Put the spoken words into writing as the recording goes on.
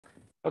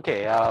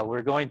Okay,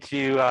 we're going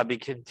to be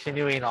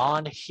continuing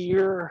on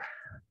here.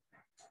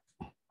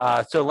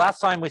 So last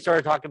time we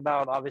started talking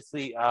about,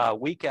 obviously,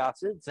 weak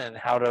acids and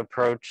how to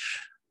approach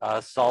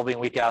solving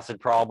weak acid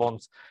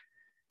problems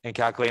and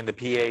calculating the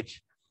pH.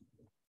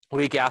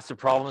 Weak acid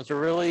problems are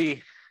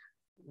really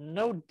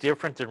no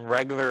different than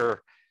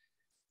regular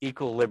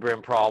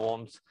equilibrium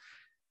problems.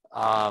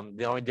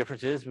 The only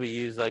difference is we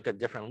use like a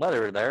different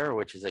letter there,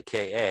 which is a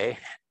Ka.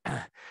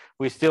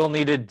 We still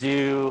need to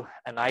do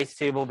an ice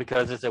table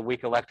because it's a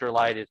weak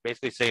electrolyte. It's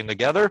basically staying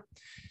together.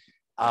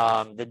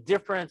 The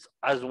difference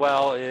as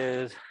well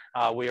is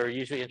we are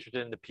usually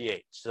interested in the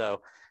pH. So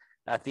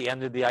at the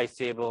end of the ice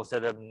table,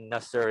 instead of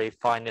necessarily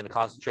finding the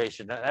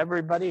concentration of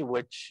everybody,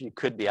 which you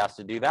could be asked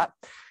to do that,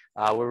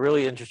 we're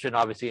really interested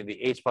obviously in the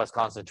H plus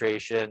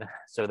concentration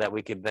so that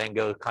we can then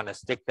go kind of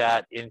stick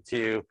that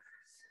into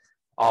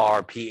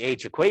our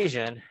pH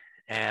equation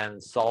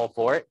and solve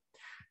for it.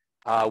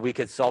 We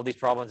could solve these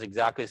problems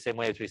exactly the same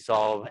way as we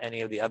solve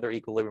any of the other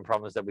equilibrium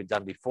problems that we've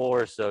done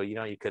before. So, you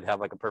know, you could have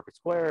like a perfect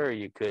square.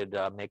 You could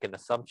make an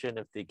assumption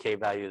if the K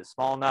value is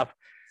small enough.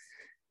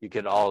 You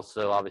could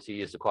also obviously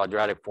use the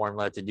quadratic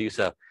formula to do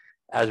so.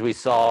 As we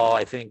saw,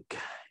 I think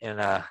in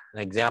an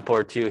example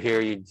or two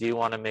here, you do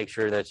want to make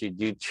sure that you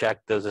do check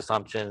those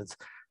assumptions.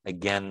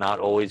 Again, not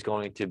always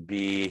going to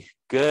be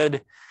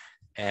good.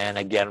 And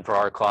again, for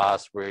our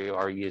class, we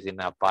are using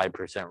that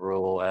 5%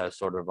 rule as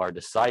sort of our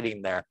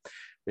deciding there.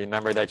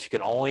 Remember that you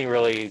can only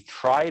really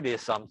try the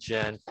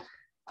assumption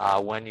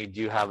when you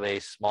do have a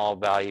small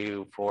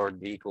value for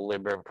the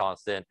equilibrium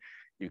constant.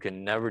 You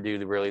can never do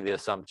the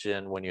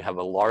assumption when you have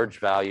a large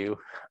value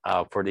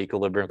for the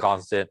equilibrium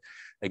constant.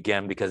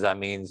 Again, because that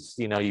means,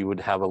 you know, you would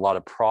have a lot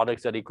of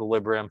products at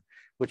equilibrium,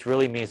 which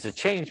really means the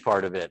change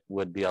part of it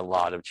would be a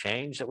lot of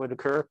change that would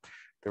occur.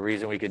 The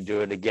reason we could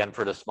do it again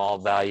for the small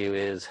value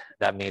is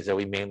that means that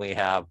we mainly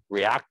have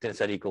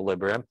reactants at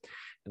equilibrium.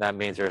 And that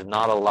means there's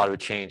not a lot of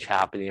change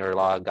happening or a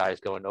lot of guys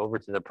going over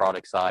to the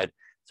product side.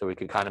 So we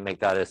could kind of make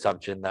that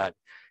assumption that,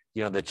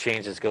 you know, the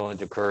change that's going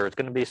to occur, it's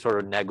going to be sort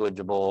of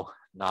negligible,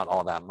 not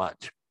all that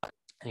much.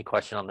 Any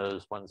question on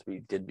those ones we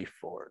did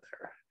before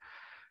there?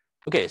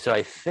 Okay, so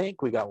I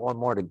think we got one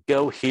more to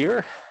go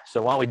here.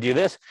 So why don't we do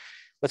this?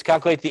 Let's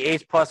calculate the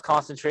H plus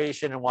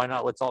concentration, and why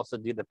not? Let's also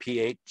do the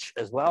pH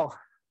as well.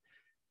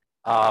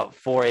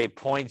 For a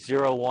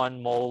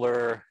 0.01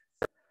 molar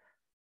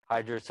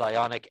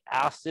hydrocyanic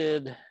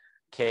acid,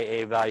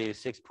 Ka value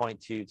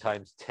 6.2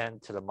 times 10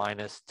 to the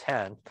minus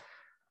 10.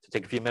 So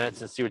take a few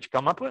minutes and see what you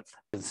come up with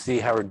and see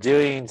how we're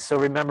doing. So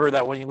remember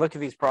that when you look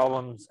at these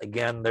problems,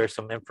 again, there's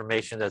some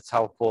information that's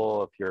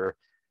helpful if you're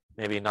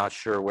maybe not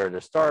sure where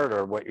to start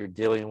or what you're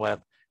dealing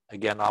with.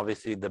 Again,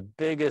 obviously the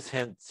biggest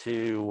hint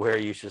to where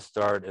you should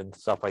start and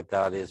stuff like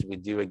that is we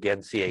do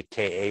again see a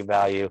Ka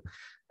value.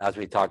 As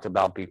we talked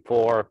about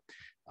before,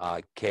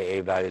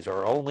 Ka values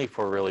are only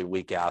for really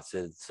weak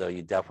acids. So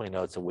you definitely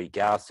know it's a weak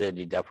acid.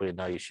 You definitely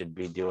know you should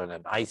be doing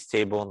an ice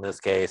table in this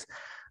case.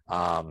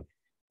 And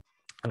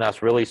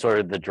that's really sort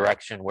of the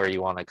direction where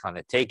you want to kind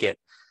of take it.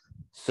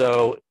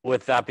 So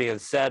with that being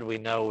said, we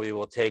know we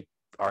will take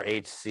our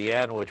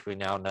HCN, which we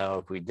now know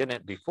if we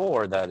didn't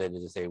before that it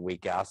is a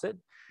weak acid.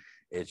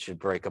 It should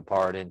break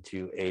apart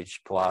into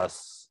H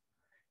plus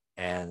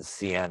and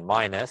Cn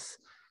minus.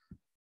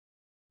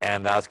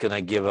 And that's going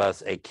to give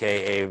us a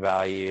Ka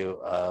value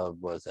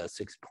of, was that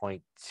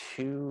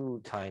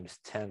 6.2 times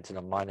 10 to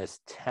the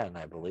minus 10,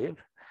 I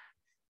believe.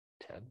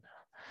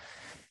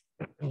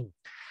 10.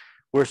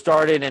 We're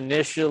starting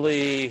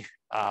initially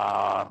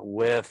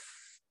with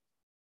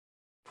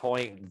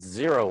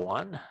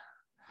 0.01.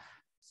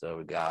 So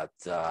we got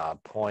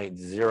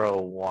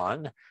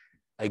 0.01.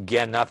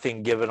 Again,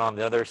 nothing given on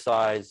the other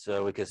side,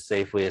 so we could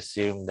safely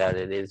assume that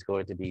it is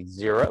going to be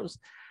zeros.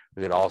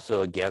 We could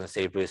also, again,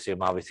 safely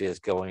assume, obviously, it's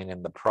going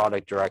in the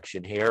product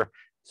direction here.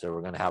 So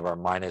we're going to have our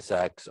minus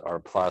x, our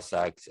plus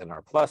x, and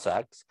our plus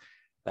x.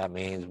 That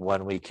means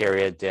when we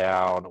carry it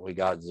down, we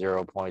got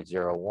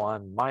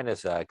 0.01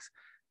 minus x,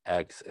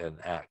 x, and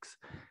x.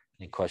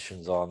 Any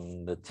questions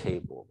on the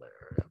table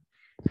there?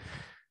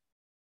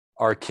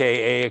 Our Ka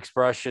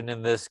expression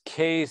in this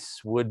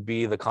case would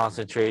be the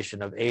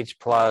concentration of H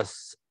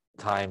plus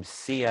times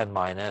Cn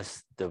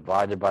minus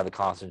divided by the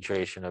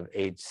concentration of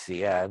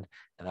HCN.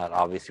 And that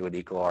obviously would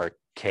equal our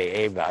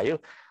Ka value.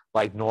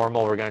 Like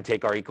normal, we're going to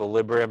take our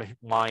equilibrium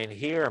line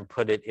here and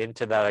put it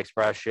into that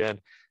expression.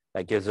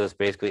 That gives us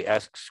basically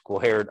x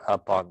squared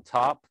up on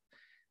top,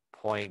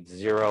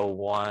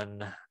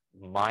 0.01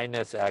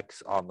 minus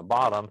x on the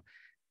bottom,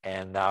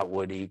 and that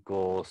would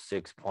equal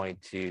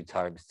 6.2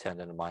 times 10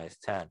 to the minus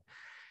 10.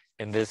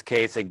 In this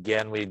case,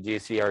 again, we do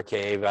see our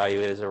Ka value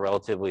is a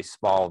relatively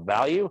small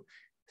value.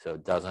 So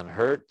it doesn't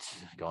hurt.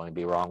 Going to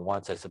be wrong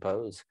once, I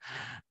suppose.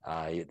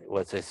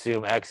 Let's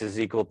assume x is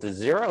equal to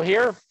 0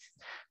 here.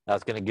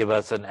 That's going to give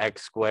us an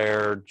x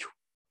squared,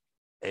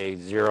 a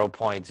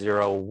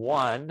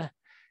 0.01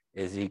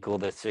 is equal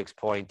to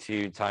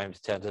 6.2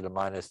 times 10 to the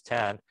minus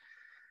 10.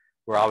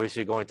 We're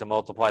obviously going to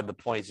multiply the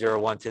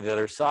 0.01 to the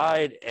other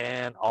side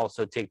and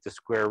also take the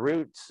square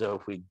root. So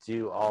if we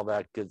do all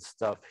that good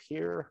stuff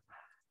here,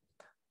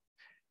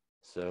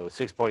 so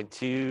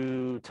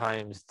 6.2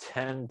 times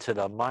 10 to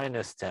the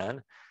minus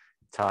 10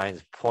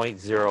 times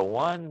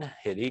 0.01,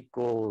 hit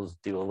equals,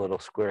 do a little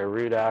square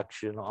root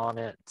action on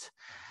it.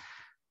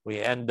 We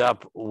end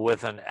up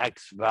with an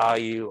x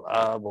value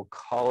of, we'll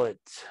call it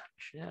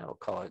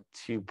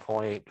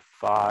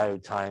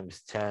 2.5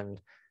 times 10,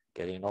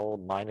 getting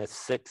old, minus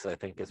 6, I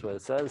think is what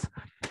it says.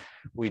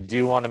 We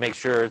do want to make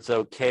sure it's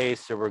okay,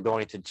 so we're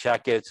going to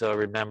check it. So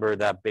remember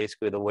that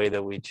basically the way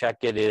that we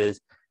check it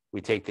is we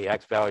take the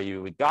x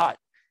value we got,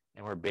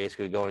 and we're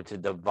basically going to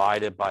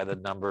divide it by the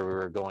number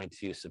we're going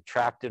to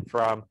subtract it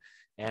from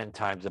and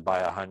times it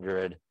by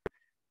 100.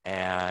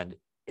 And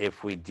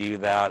if we do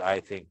that,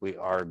 I think we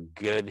are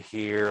good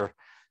here,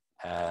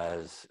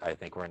 as I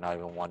think we're not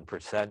even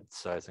 1%.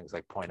 So I think it's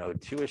like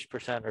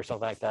 0.02-ish% or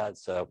something like that.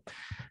 So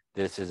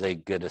this is a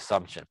good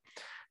assumption.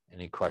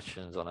 Any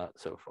questions on that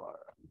so far?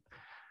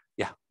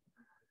 Yeah.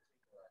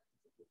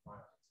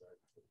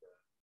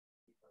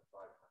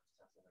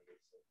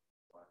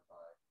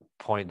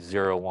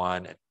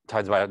 0.01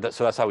 times by,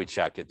 so that's how we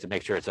check it to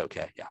make sure it's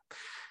okay. Yeah.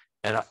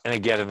 And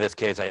again, in this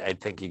case, I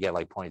think you get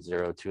like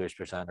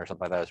 0.02-ish% or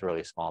something like that. It's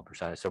really a small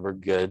percentage. So we're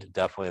good,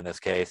 definitely in this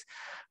case.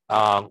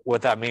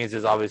 What that means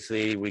is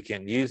obviously we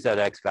can use that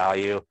X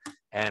value.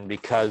 And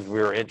because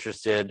we were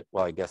interested,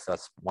 well, I guess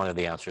that's one of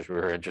the answers we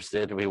were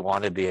interested. We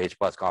wanted the H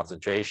plus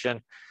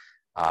concentration.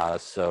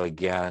 So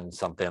again,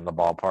 something in the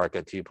ballpark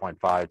at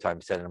 2.5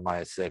 times 10 to the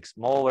minus 6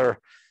 molar,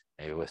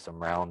 maybe with some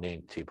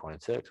rounding,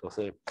 2.6, we'll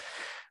see.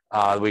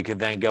 We could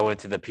then go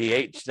into the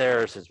pH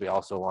there, since we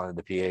also wanted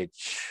the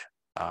pH.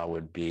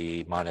 Would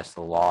be minus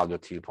the log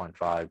of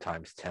 2.5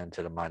 times 10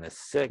 to the minus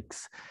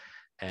 6.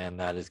 And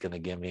that is going to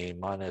give me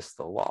minus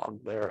the log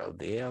there of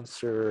the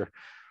answer.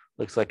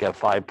 Looks like a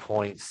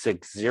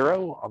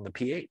 5.60 on the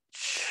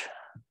pH,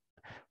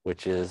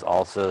 which is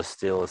also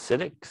still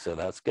acidic. So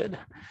that's good.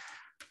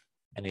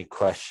 Any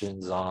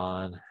questions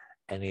on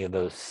any of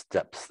those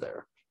steps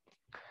there?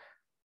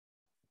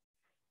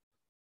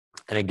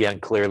 And again,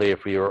 clearly,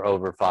 if we were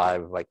over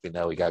 5, like we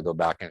know, we got to go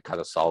back and kind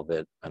of solve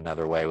it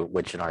another way,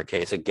 which in our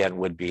case, again,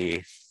 would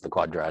be the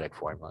quadratic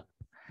formula.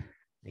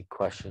 Any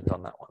questions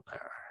on that one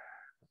there?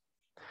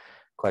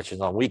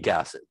 Questions on weak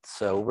acids.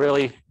 So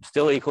really,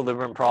 still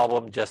equilibrium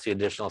problem, just the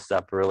additional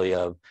step really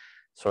of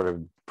sort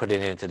of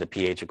putting it into the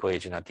pH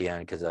equation at the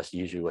end, because that's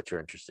usually what you're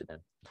interested in.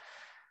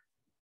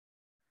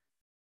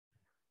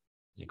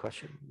 Any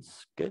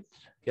questions? Good?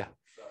 Yeah.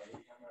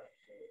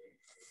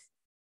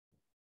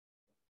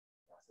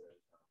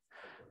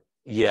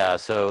 Yeah,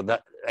 so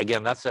that,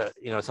 again, that's a,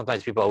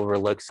 sometimes people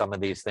overlook some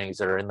of these things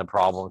that are in the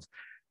problems,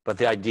 but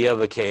the idea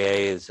of a Ka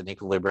is an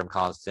equilibrium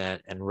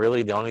constant, and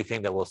really the only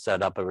thing that will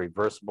set up a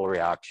reversible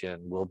reaction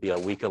will be a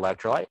weak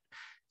electrolyte,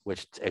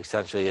 which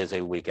essentially is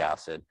a weak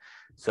acid.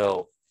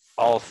 So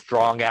all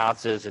strong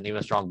acids and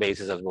even strong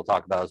bases, as we'll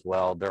talk about as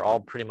well, they're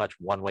all pretty much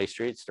one-way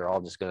streets. They're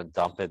all just going to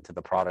dump it to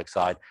the product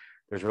side.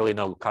 There's really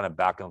no kind of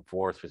back and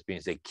forth, which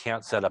means they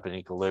can't set up an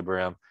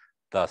equilibrium.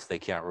 Thus, they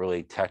can't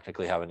really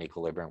technically have an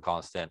equilibrium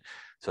constant.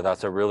 So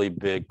that's a really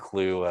big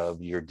clue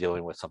of you're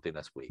dealing with something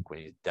that's weak, when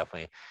you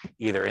definitely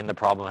either in the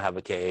problem have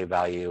a Ka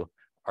value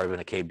or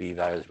even a Kb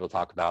value, as we'll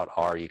talk about,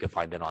 or you can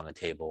find it on the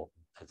table.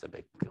 That's a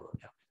big clue.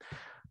 Yeah.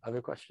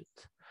 Other questions?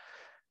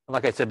 And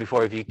like I said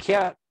before, if you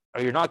can't,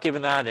 or you're not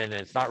given that and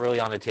it's not really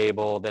on the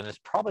table, then it's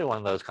probably one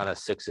of those kind of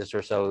 6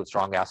 or so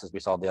strong acids we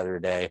saw the other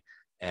day.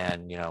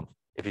 And,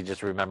 if you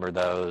just remember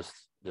those,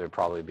 there'd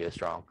probably be a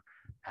strong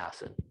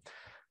acid.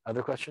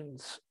 Other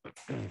questions?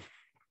 So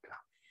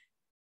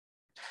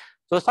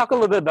let's talk a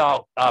little bit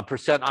about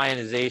percent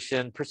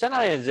ionization. Percent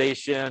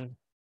ionization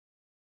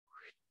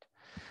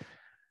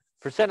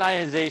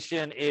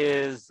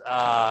is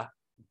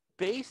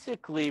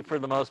basically, for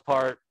the most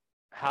part,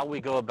 how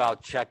we go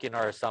about checking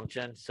our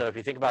assumption. So if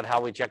you think about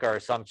how we check our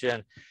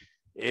assumption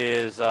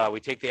is we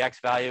take the X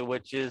value,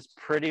 which is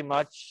pretty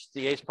much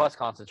the H plus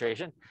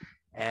concentration,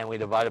 and we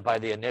divide it by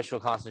the initial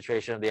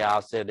concentration of the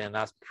acid, and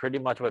that's pretty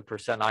much what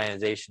percent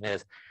ionization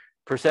is.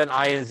 Percent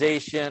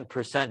ionization,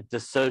 percent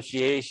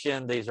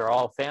dissociation, these are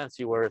all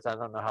fancy words. I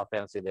don't know how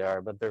fancy they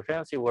are, but they're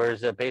fancy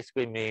words that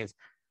basically means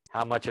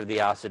how much of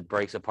the acid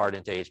breaks apart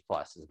into H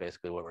plus is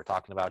basically what we're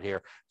talking about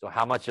here. So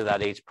how much of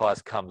that H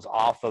plus comes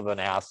off of an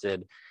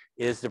acid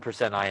is the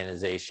percent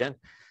ionization.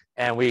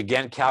 And we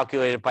again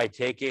calculate it by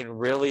taking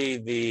really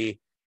the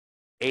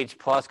H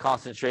plus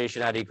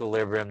concentration at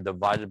equilibrium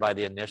divided by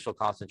the initial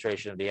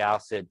concentration of the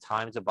acid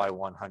times it by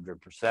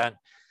 100%.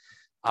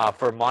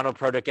 For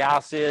monoprotic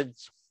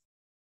acids,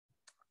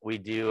 we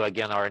do,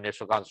 again, our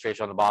initial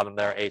concentration on the bottom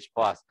there, H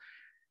plus.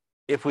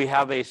 If we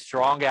have a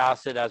strong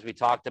acid, as we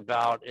talked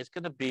about, it's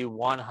going to be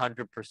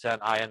 100%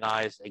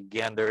 ionized.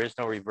 Again, there is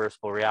no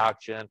reversible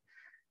reaction.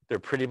 They're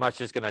pretty much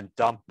just going to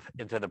dump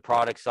into the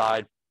product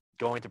side,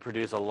 going to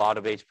produce a lot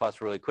of H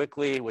plus really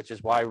quickly, which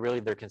is why really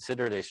they're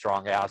considered a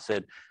strong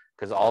acid,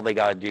 because all they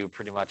got to do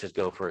pretty much is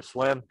go for a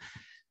swim.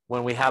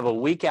 When we have a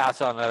weak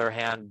acid, on the other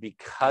hand,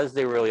 because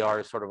they really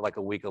are sort of like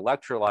a weak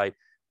electrolyte,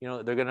 you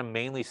know, they're going to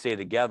mainly stay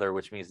together,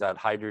 which means that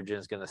hydrogen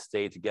is going to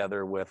stay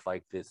together with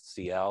like this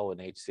Cl and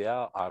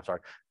HCl. I'm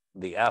sorry,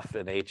 the F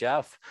and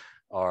HF,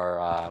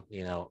 or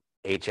you know,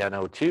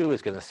 HNO2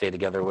 is going to stay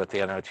together with the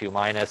NO2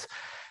 minus.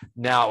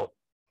 Now,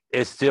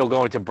 it's still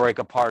going to break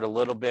apart a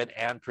little bit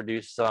and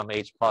produce some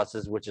H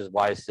pluses, which is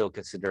why it's still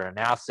considered an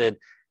acid,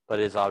 but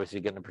it's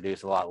obviously going to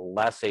produce a lot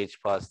less H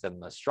plus than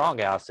the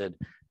strong acid,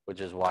 which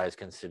is why it's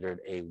considered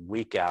a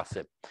weak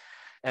acid.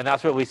 And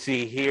that's what we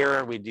see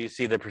here. We do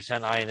see the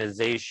percent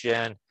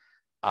ionization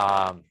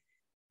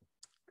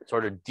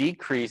sort of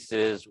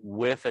decreases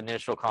with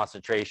initial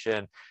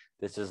concentration.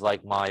 This is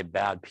like my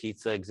bad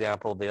pizza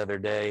example the other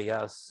day.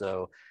 Yes.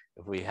 So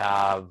if we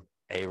have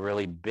a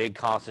really big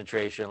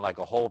concentration, like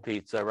a whole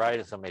pizza, right?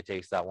 If somebody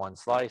takes that one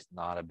slice,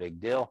 not a big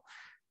deal.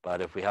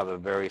 But if we have a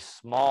very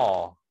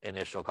small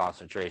initial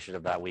concentration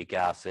of that weak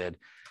acid,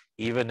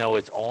 even though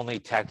it's only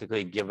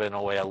technically given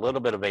away a little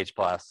bit of H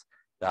plus,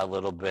 that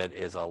little bit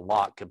is a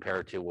lot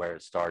compared to where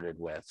it started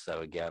with. So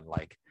again,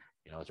 like,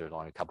 you know, if there's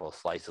only a couple of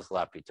slices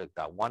left, you took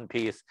that one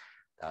piece,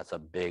 that's a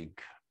big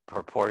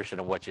proportion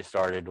of what you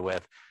started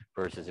with,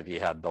 versus if you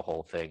had the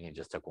whole thing, you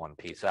just took one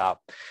piece out.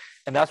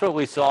 And that's what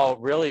we saw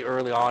really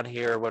early on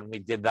here when we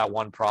did that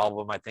one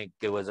problem. I think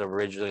it was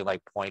originally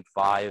like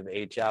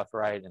 0.5 HF,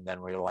 right? And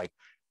then we were like,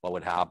 what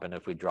would happen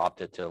if we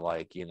dropped it to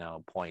like, you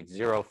know,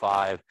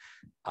 0.05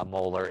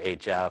 molar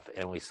HF?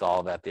 And we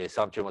saw that the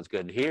assumption was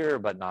good here,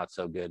 but not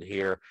so good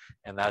here.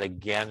 And that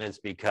again is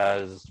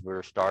because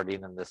we're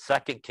starting in the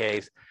second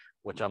case,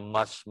 which a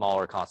much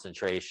smaller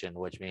concentration,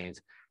 which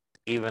means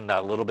even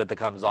that little bit that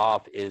comes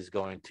off is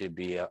going to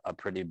be a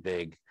pretty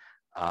big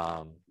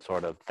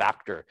sort of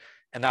factor.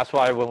 And that's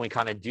why when we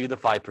kind of do the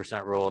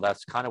 5% rule,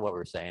 that's kind of what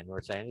we're saying.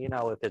 We're saying, you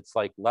know, if it's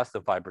like less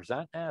than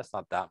 5%, it's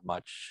not that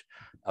much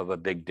of a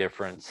big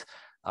difference.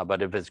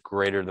 But if it's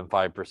greater than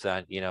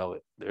 5%, you know,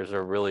 there's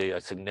a really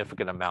a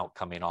significant amount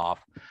coming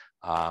off.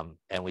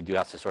 And we do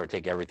have to sort of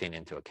take everything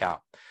into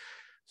account.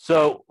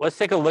 So let's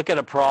take a look at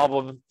a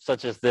problem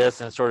such as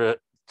this and sort of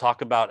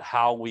talk about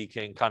how we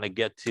can kind of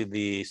get to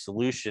the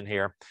solution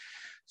here.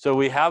 So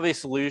we have a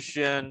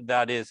solution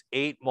that is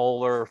 8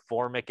 molar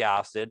formic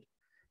acid,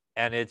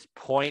 and it's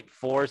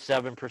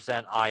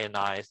 0.47%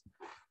 ionized.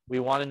 We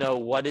want to know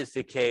what is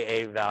the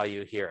Ka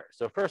value here.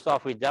 So first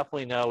off, we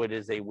definitely know it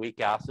is a weak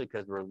acid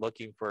because we're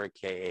looking for a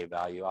Ka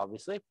value,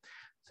 obviously.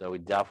 So we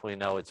definitely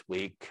know it's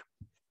weak.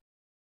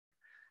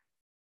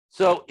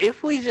 So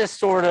if we just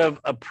sort of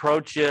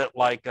approach it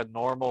like a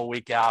normal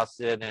weak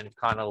acid and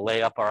kind of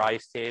lay up our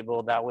ice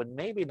table, that would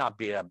maybe not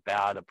be a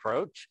bad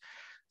approach.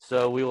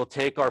 So we will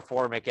take our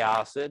formic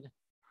acid.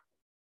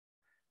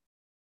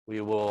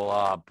 We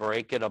will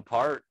break it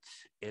apart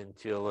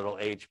into a little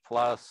H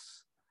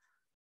plus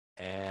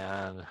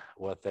and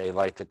what they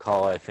like to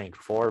call, I think,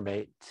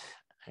 formate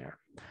here.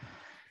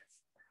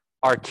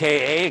 Our Ka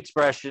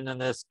expression in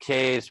this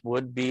case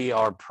would be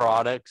our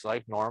products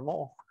like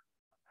normal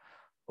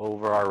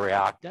over our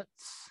reactants.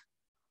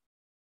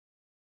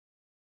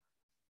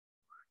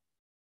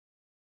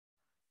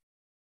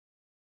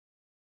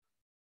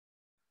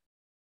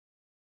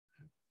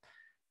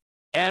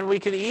 And we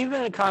can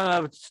even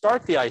kind of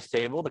start the ice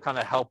table to kind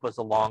of help us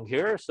along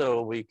here.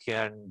 So we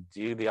can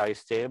do the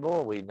ice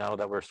table. We know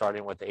that we're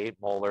starting with 8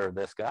 molar of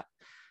this guy.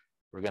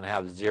 We're going to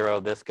have 0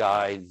 this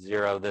guy,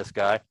 0 this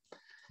guy.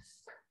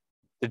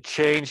 The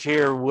change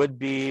here would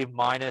be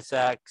minus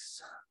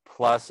X,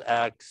 plus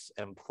X,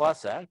 and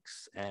plus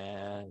X.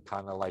 And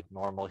kind of like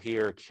normal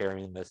here,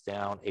 carrying this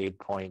down,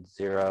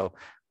 8.0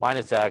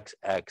 minus X,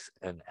 X,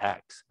 and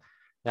X.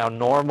 Now,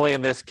 normally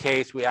in this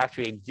case, we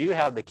actually do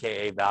have the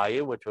Ka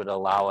value, which would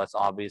allow us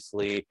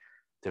obviously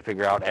to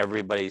figure out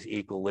everybody's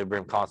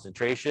equilibrium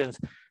concentrations.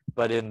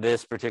 But in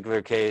this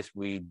particular case,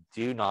 we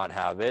do not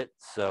have it.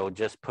 So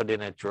just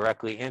putting it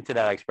directly into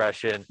that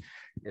expression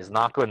is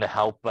not going to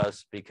help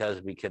us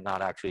because we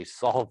cannot actually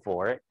solve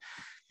for it.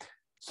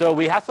 So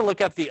we have to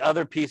look at the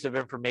other piece of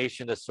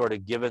information that's sort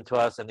of given to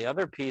us. And the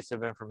other piece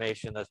of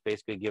information that's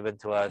basically given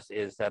to us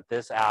is that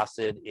this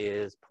acid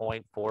is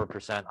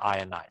 0.4%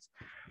 ionized.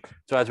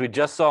 So as we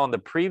just saw on the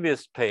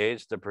previous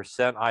page, the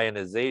percent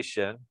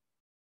ionization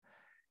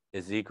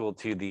is equal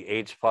to the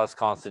H plus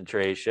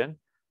concentration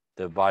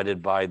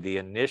divided by the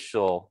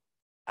initial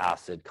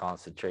acid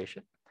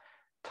concentration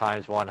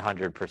times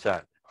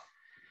 100%.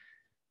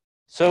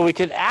 So we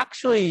could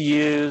actually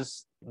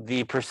use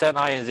the percent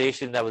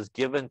ionization that was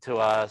given to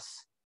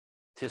us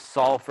to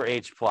solve for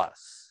H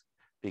plus,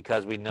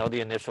 because we know the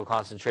initial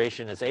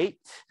concentration is 8.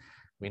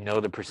 We know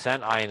the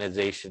percent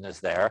ionization is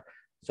there.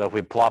 So if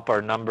we plop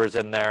our numbers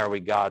in there, we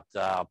got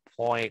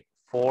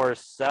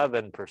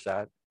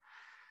 0.47%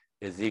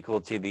 is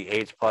equal to the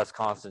H plus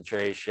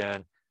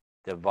concentration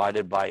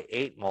divided by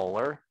 8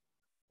 molar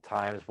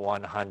times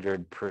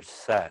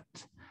 100%.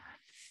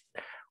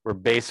 We're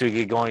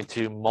basically going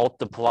to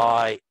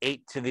multiply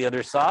 8 to the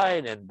other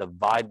side and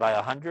divide by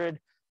 100.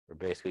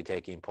 We're basically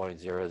taking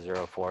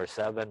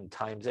 0.0047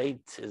 times 8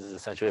 is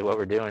essentially what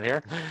we're doing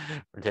here.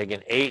 We're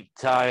taking 8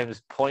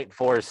 times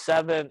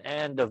 0.47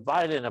 and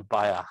dividing it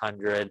by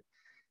 100.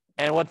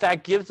 And what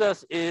that gives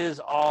us is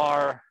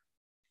our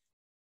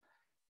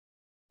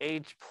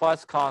H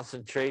plus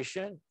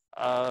concentration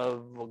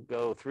of, we'll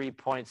go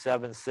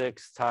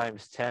 3.76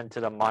 times 10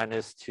 to the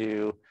minus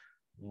 2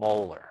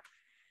 molar.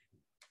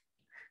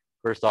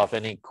 First off,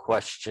 any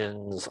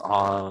questions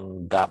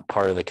on that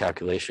part of the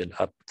calculation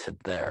up to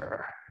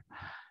there?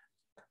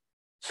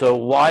 So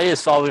why is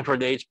solving for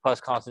the H plus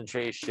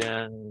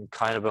concentration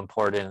kind of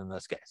important in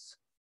this case?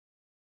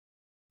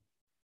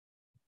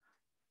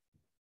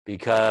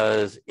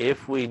 Because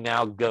if we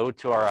now go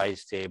to our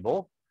ice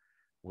table,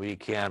 we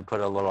can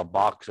put a little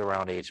box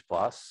around H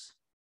plus.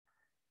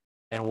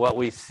 And what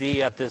we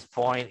see at this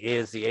point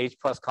is the H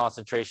plus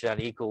concentration at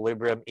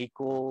equilibrium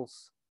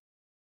equals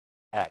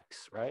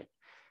X, right?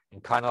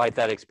 And kind of like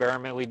that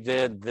experiment we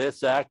did,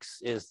 this X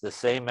is the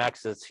same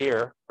X that's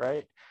here,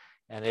 right?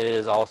 And it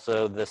is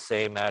also the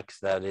same X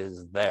that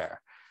is there.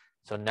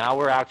 So now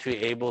we're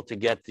actually able to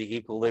get the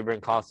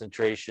equilibrium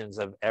concentrations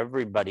of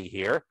everybody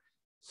here.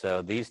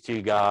 So these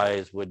two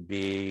guys would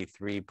be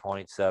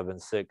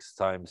 3.76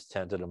 times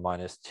 10 to the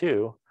minus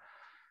 2.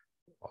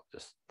 I'll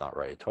just not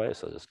write it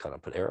twice. I'll just kind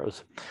of put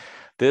arrows.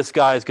 This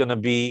guy is going to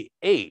be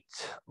 8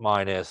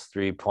 minus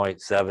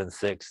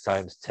 3.76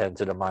 times 10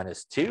 to the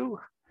minus 2.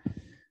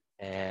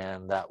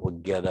 And that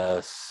would get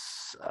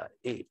us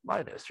 8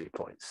 minus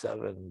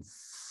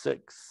 3.76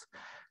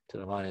 to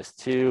the minus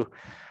 2.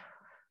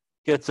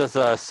 Gets us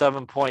a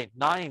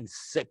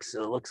 7.96,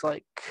 it looks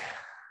like.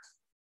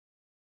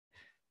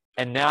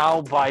 And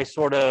now by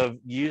sort of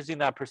using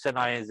that percent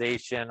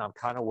ionization, I'm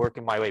kind of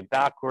working my way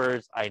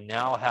backwards. I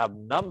now have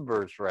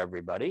numbers for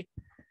everybody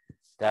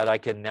that I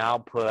can now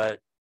put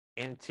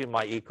into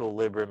my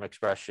equilibrium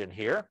expression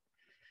here.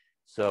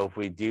 So if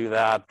we do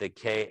that, the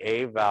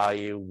Ka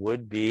value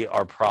would be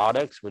our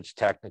products, which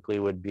technically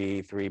would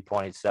be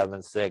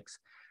 3.76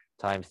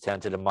 times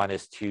 10 to the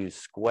minus 2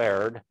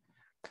 squared,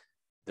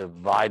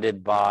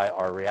 divided by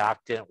our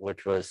reactant,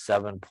 which was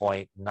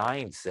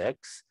 7.96.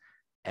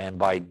 And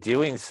by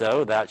doing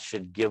so, that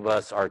should give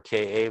us our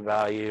Ka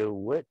value,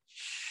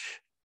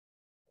 which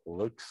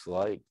looks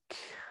like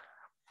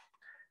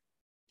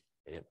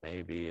it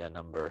may be a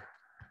number.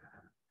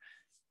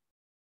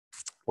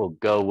 We'll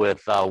go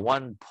with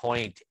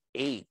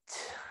 1.8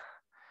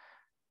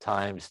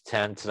 times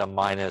 10 to the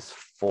minus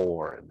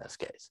 4 in this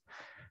case.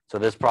 So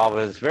this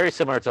problem is very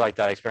similar to like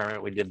that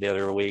experiment we did the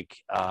other week.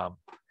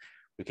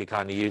 We could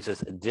kind of use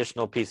this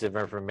additional piece of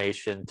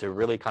information to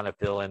really kind of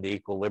fill in the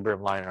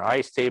equilibrium line in our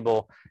ice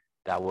table.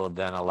 That will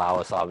then allow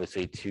us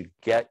obviously to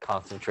get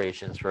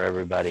concentrations for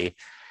everybody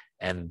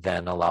and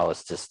then allow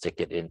us to stick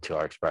it into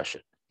our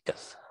expression.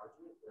 Yes.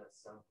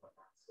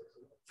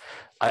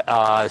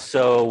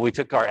 So we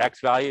took our X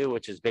value,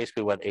 which is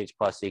basically what H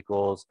plus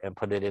equals, and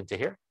put it into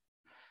here.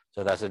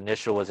 So that's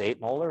initial was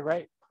 8 molar,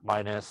 right?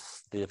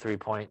 Minus the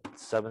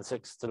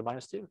 3.76 to the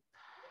minus 2.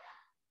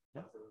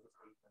 Yeah.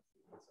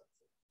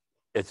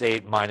 It's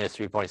 8 minus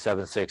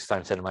 3.76 times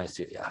 10 to the minus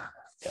 2. Yeah.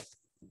 Yeah.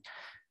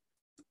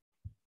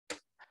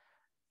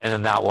 And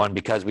then that one,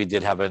 because we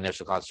did have an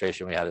initial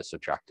concentration, we had to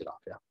subtract it off.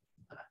 Yeah.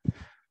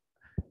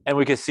 And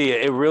we can see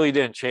it really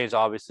didn't change,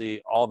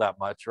 obviously, all that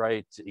much,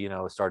 right? You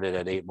know, it started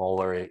at 8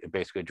 molar. It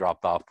basically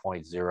dropped off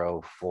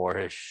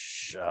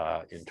 0.04-ish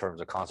in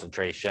terms of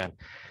concentration.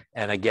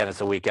 And again,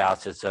 it's a weak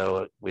acid,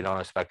 so we don't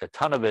expect a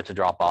ton of it to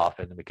drop off,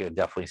 and we could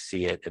definitely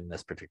see it in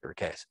this particular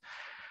case.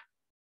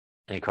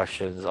 Any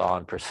questions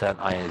on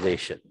percent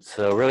ionization?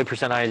 So really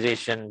percent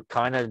ionization,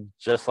 kind of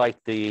just like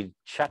the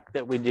check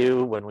that we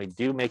do when we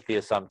do make the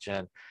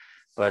assumption.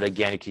 But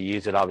again, you can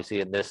use it obviously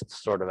in this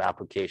sort of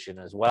application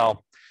as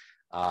well.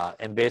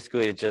 And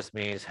basically it just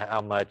means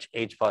how much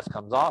H plus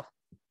comes off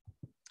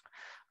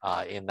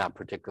in that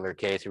particular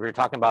case. If you're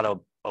talking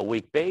about a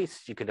weak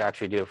base, you could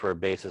actually do it for a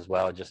base as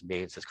well. It just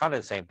means it's kind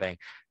of the same thing,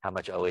 how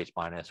much OH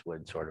minus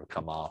would sort of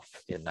come off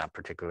in that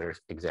particular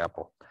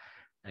example.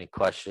 Any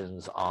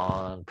questions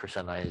on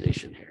percent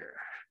ionization here?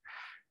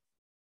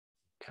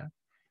 Okay.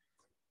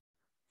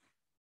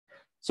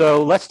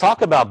 So let's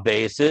talk about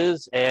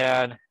bases.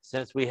 And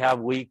since we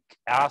have weak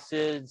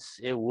acids,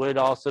 it would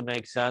also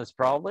make sense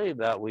probably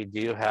that we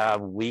do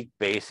have weak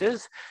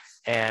bases.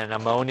 And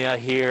ammonia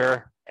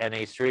here,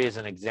 NH3 is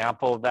an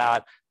example of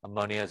that.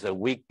 Ammonia is a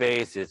weak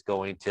base. It's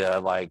going to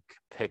like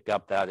pick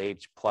up that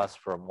H plus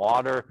from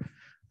water.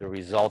 The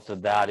result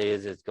of that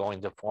is it's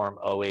going to form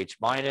OH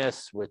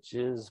minus, which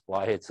is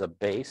why it's a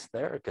base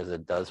there, because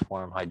it does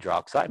form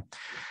hydroxide.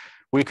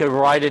 We could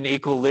write an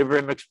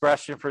equilibrium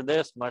expression for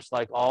this, much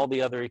like all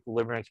the other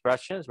equilibrium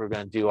expressions. We're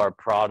going to do our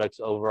products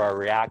over our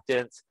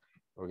reactants.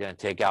 We're going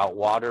to take out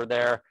water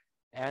there.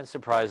 And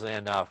surprisingly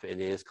enough,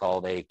 it is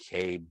called a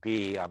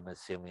KB. I'm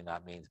assuming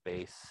that means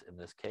base in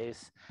this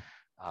case.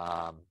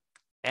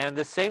 And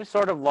the same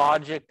sort of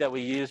logic that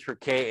we use for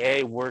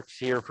Ka works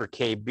here for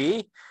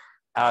Kb.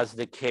 As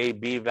the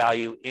Kb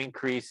value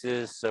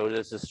increases, so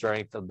does the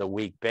strength of the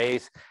weak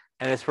base.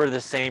 And it's for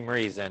the same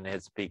reason.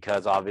 It's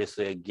because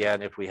obviously,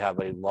 again, if we have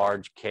a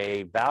large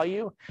K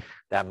value,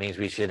 that means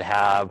we should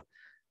have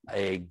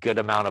a good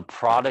amount of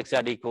products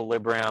at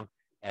equilibrium.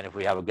 And if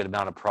we have a good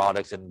amount of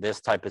products in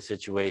this type of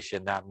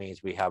situation, that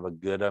means we have a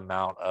good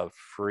amount of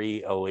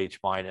free OH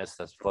minus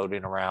that's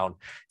floating around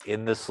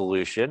in the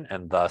solution,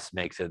 and thus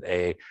makes it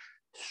a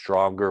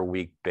stronger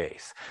weak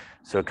base.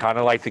 So kind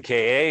of like the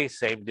Ka,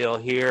 same deal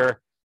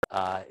here.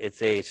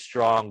 It's a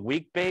strong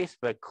weak base,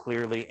 but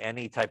clearly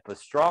any type of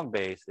strong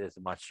base is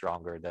much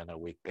stronger than a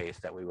weak base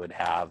that we would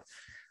have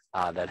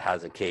that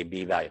has a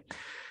Kb value.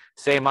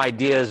 Same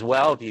idea as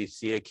well. If you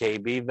see a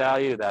Kb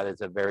value, that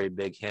is a very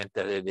big hint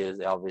that it is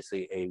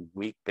obviously a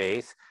weak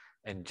base.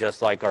 And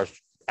just like our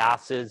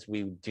acids,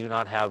 we do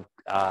not have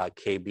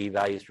Kb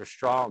values for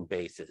strong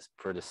bases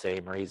for the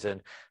same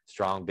reason.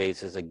 Strong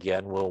bases,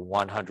 again, will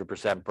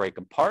 100% break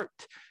apart.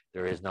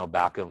 There is no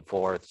back and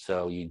forth,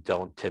 so you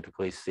don't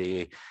typically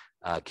see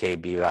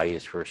Kb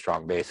values for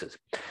strong bases.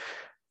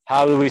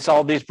 How do we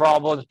solve these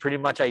problems? Pretty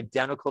much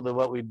identical to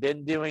what we've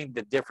been doing.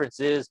 The difference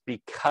is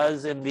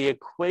because in the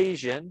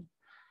equation,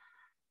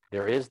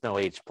 there is no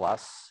H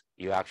plus,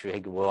 you actually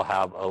will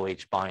have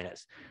OH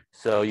minus.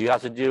 So you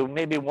have to do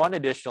maybe one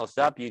additional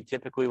step. You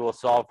typically will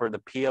solve for the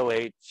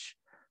POH,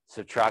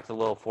 subtract a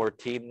little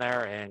 14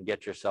 there, and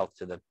get yourself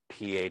to the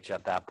pH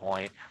at that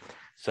point.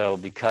 So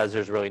because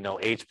there's really no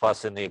H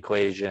plus in the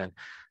equation,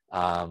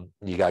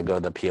 you got to go to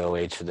the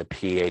POH to the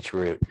pH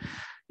root.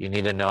 You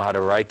need to know how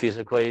to write these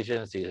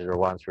equations. These are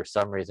ones for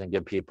some reason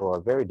give people a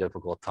very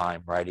difficult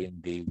time writing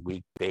the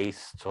weak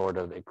base sort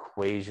of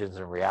equations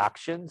and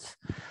reactions.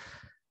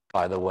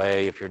 By the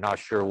way, if you're not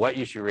sure what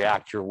you should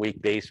react your weak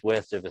base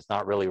with, if it's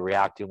not really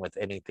reacting with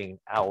anything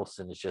else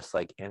and it's just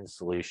like in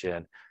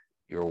solution,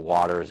 your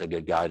water is a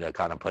good guy to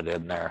kind of put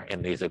in there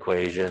in these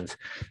equations.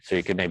 So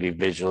you can maybe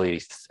visually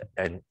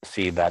and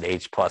see that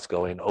H plus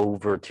going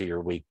over to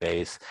your weak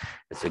base.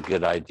 It's a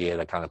good idea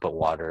to kind of put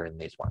water in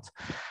these ones.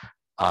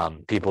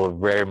 People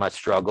very much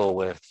struggle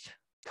with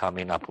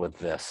coming up with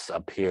this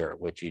up here,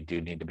 which you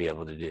do need to be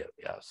able to do,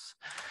 yes.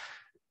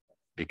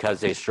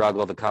 Because they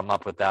struggle to come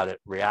up with that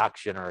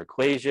reaction or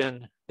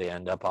equation, they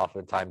end up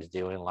oftentimes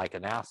doing like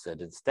an acid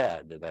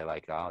instead. They're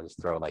like, oh, I'll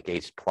just throw like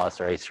H plus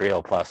or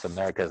H3O plus in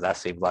there because that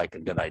seems like a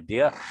good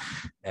idea.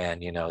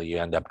 And, you know, you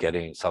end up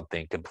getting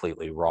something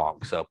completely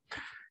wrong. So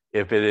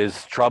if it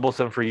is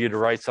troublesome for you to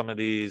write some of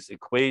these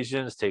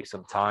equations, take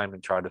some time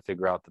and try to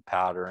figure out the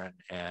pattern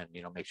and,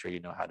 you know, make sure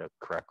you know how to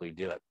correctly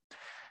do it.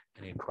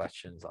 Any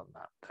questions on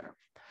that there?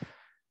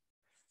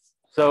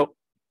 So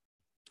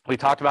we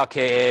talked about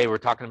Ka, we're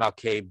talking about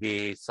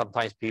Kb.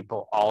 Sometimes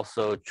people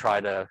also try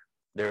to,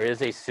 there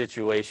is a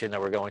situation that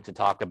we're going to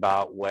talk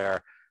about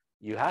where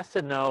you have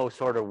to know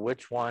sort of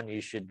which one you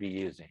should be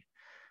using.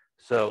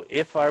 So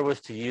if I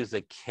was to use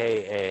a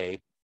Ka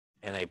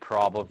in a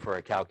problem for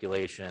a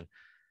calculation,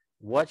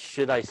 what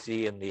should I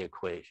see in the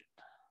equation?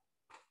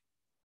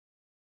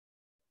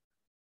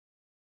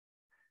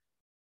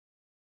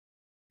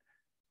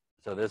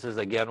 So this is,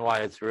 again,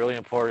 why it's really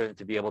important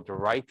to be able to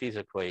write these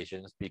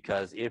equations,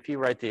 because if you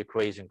write the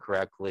equation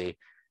correctly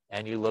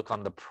and you look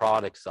on the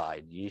product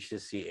side, you should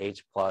see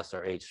H plus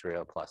or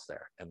H3O plus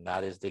there. And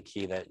that is the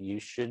key, that you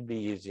should be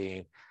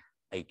using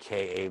a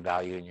Ka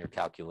value in your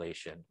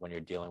calculation when you're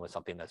dealing with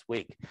something that's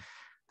weak.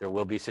 There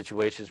will be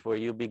situations where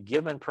you'll be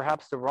given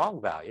perhaps the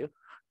wrong value,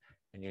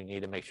 and you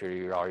need to make sure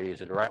you are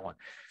using the right one.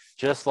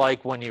 Just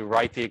like when you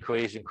write the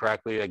equation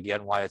correctly,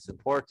 again, why it's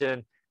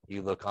important,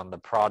 you look on the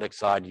product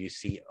side, you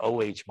see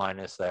OH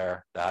minus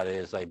there. That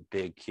is a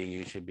big key.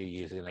 You should be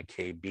using a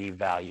Kb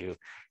value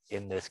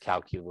in this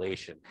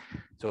calculation.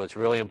 So it's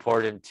really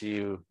important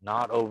to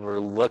not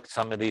overlook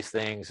some of these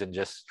things and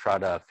just try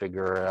to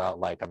figure out,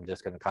 like, I'm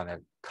just going to kind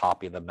of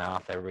copy the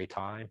math every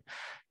time.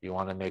 You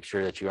want to make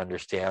sure that you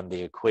understand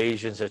the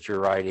equations that you're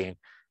writing.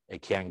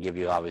 It can give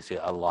you, obviously,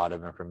 a lot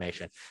of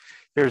information.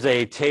 Here's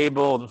a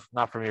table,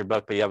 not from your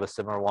book, but you have a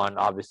similar one,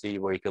 obviously,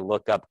 where you can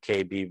look up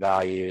Kb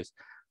values.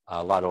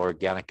 A lot of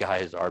organic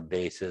guys are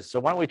bases. So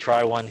why don't we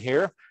try one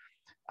here?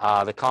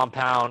 The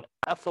compound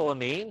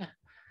ethylamine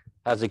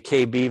has a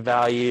Kb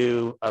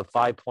value of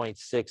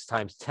 5.6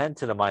 times 10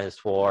 to the minus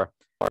 4.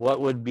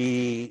 What would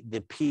be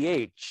the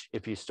pH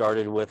if you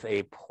started with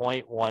a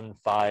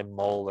 0.15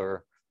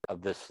 molar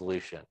of this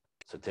solution?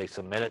 So take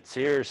some minutes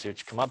here, see what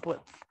you come up with.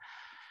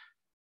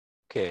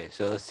 Okay,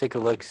 so let's take a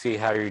look, see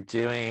how you're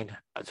doing.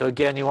 So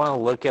again, you want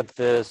to look at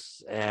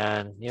this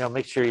and, you know,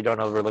 make sure you don't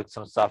overlook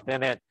some stuff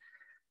in it.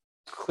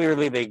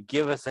 Clearly, they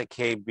give us a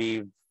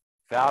Kb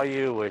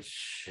value,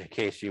 which, in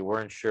case you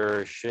weren't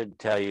sure, should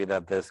tell you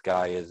that this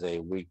guy is a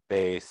weak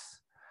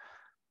base.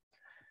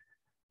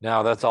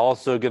 Now, that's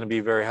also going to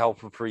be very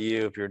helpful for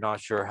you if you're not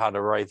sure how to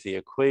write the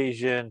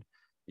equation.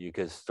 You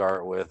could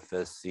start with the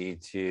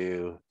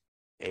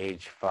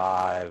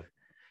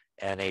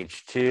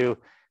C2H5NH2.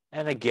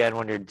 And again,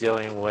 when you're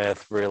dealing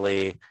with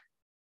really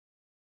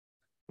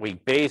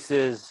weak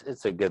bases,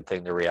 it's a good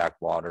thing to react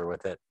water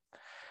with it.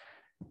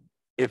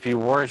 If you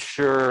weren't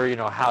sure, you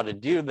know, how to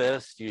do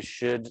this, you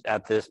should,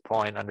 at this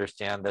point,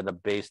 understand that a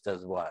base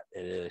does what?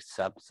 It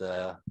accepts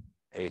a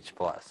H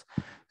plus.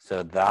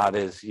 So that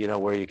is, you know,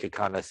 where you could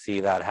kind of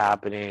see that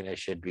happening. It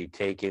should be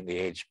taking the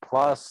H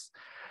plus.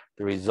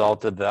 The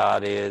result of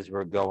that is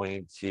we're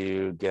going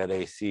to get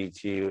a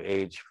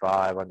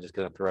C2H5. I'm just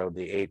going to throw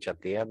the H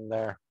at the end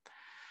there.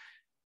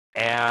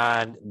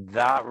 And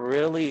that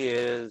really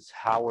is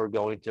how we're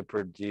going to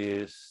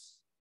produce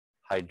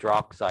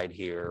hydroxide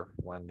here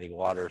when the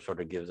water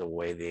sort of gives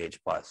away the H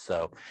plus.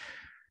 So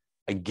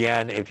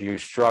again, if you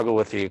struggle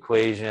with the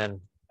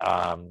equation,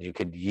 you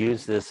could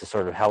use this to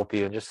sort of help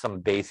you, and just some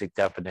basic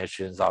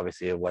definitions,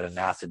 obviously, of what an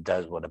acid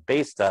does, what a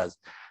base does.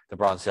 The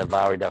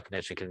Bronsted-Lowry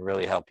definition can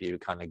really help you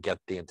kind of get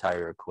the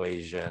entire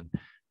equation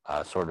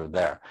sort of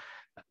there.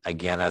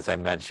 Again, as I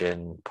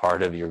mentioned,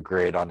 part of your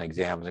grade on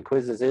exams and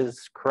quizzes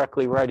is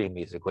correctly writing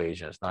these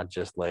equations, not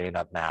just laying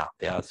up math.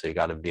 Yeah, so you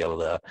got to be able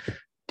to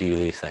do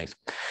these things.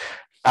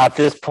 At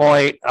this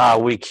point,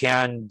 we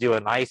can do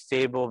an ice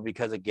table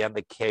because, again,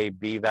 the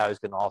KB value is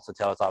going to also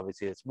tell us,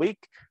 obviously, it's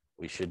weak.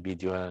 We should be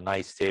doing an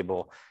ice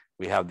table.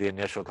 We have the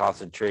initial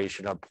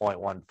concentration of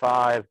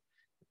 0.15,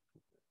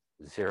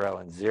 0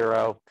 and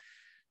 0.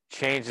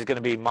 Change is going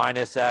to be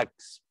minus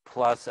X,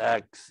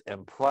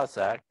 and plus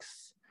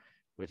X,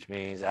 which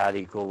means at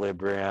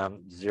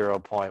equilibrium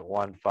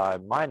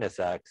 0.15 minus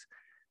X,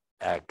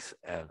 X,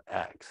 and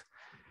X.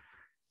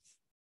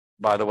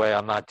 By the way,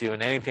 I'm not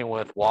doing anything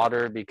with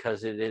water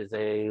because it is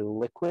a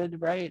liquid,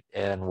 right?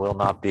 And will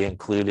not be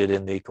included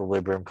in the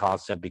equilibrium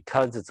constant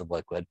because it's a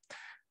liquid.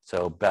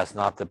 So best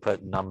not to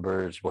put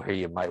numbers where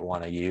you might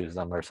want to use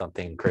them or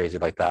something crazy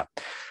like that.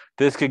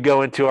 This could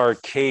go into our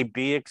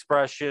KB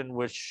expression,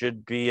 which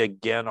should be,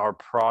 again, our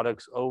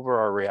products over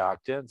our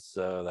reactants.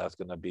 So that's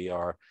going to be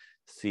our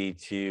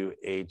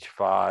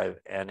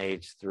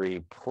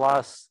C2H5NH3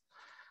 plus,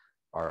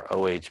 our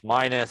OH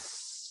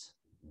minus,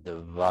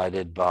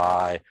 divided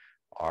by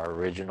our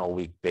original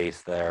weak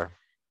base there.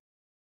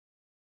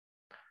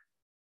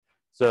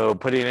 So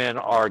putting in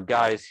our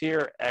guys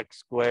here, X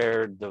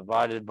squared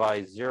divided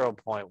by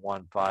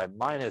 0.15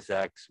 minus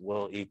X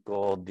will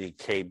equal the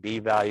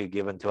KB value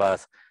given to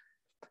us,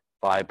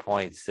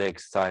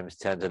 5.6 times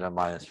 10 to the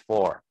minus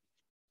 4.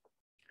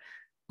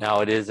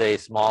 Now it is a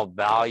small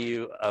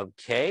value of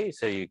K,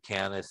 so you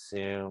can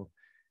assume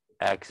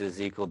X is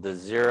equal to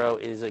 0.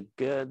 Is it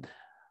good?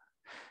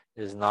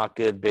 Is not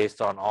good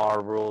based on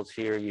our rules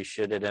here. You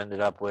should have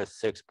ended up with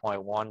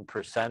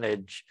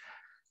 6.1%,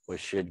 which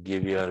should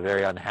give you a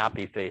very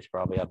unhappy face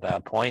probably at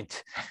that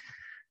point.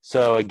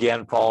 So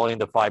again, following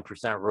the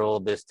 5% rule,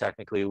 this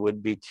technically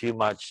would be too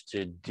much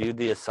to do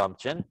the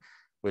assumption,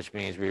 which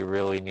means we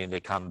really need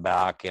to come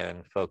back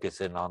and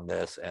focus in on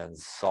this and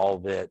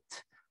solve it,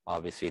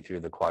 obviously, through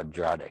the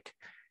quadratic.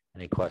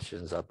 Any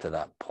questions up to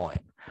that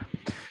point?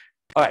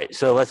 All right,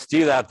 so let's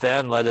do that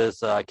then. Let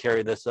us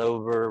carry this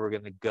over. We're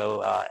going to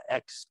go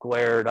X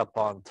squared up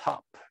on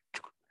top,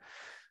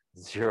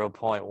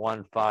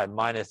 0.15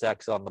 minus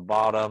X on the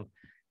bottom,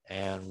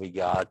 and we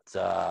got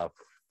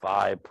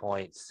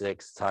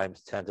 5.6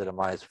 times 10 to the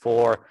minus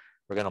 4.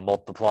 We're going to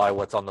multiply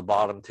what's on the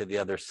bottom to the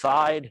other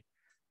side,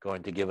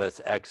 going to give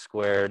us X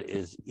squared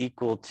is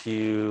equal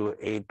to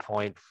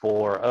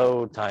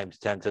 8.40 times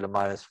 10 to the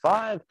minus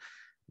 5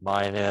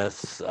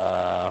 minus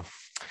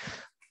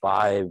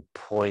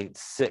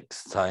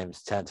 5.6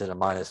 times 10 to the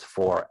minus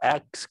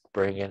 4x,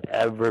 bringing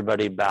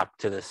everybody back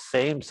to the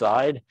same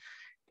side.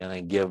 Going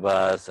to give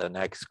us an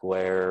X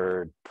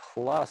squared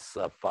plus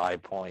a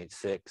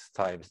 5.6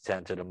 times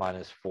 10 to the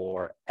minus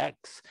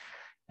 4x.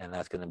 And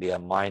that's going to be a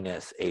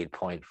minus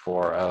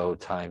 8.40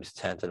 times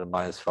 10 to the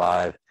minus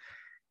 5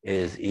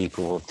 is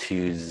equal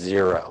to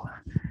 0.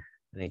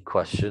 Any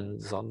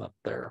questions on that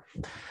there?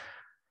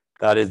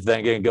 That is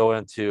then going to go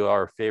into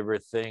our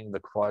favorite thing,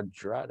 the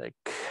quadratic.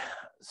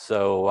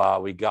 So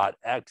we got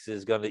X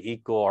is going to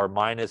equal our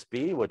minus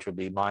B, which would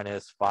be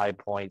minus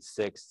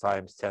 5.6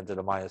 times 10 to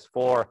the minus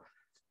 4,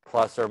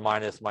 plus or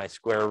minus my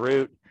square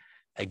root.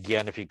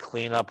 Again, if you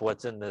clean up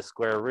what's in the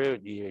square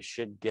root, you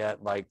should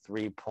get like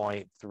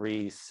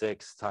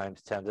 3.36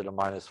 times 10 to the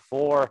minus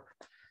 4,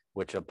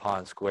 which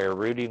upon square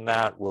rooting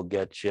that will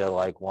get you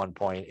like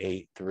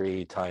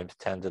 1.83 times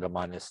 10 to the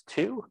minus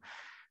 2.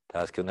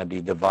 That's going to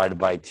be divided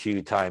by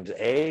 2 times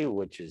A,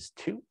 which is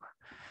 2.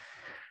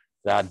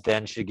 That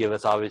then should give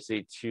us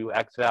obviously 2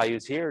 X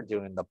values here,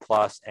 doing the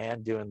plus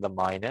and doing the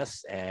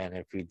minus. And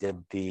if we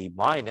did the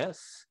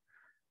minus,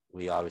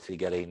 we obviously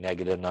get a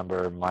negative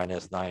number,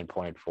 minus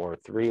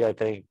 9.43, I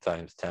think,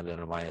 times 10 to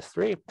the minus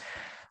 3.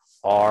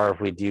 Or if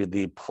we do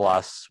the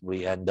plus,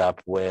 we end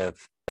up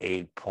with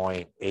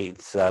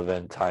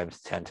 8.87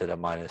 times 10 to the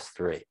minus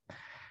 3.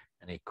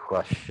 Any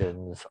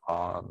questions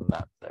on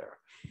that there?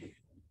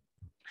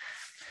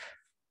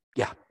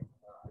 Yeah.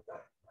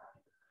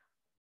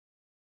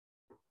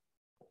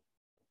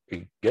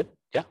 You good?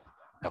 Yeah.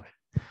 Okay.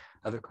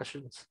 Other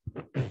questions?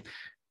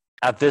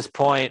 At this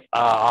point,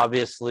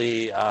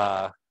 obviously,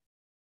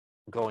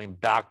 going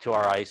back to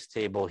our ice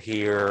table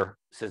here,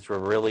 since we're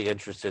really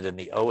interested in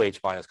the OH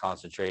minus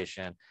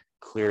concentration,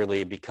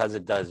 clearly, because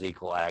it does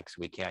equal X,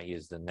 we can't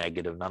use the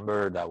negative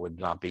number. That would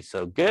not be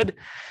so good.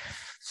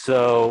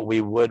 So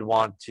we would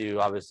want to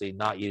obviously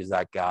not use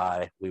that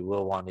guy. We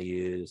will want to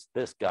use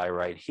this guy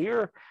right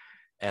here.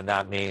 And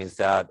that means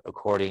that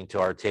according to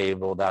our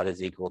table, that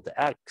is equal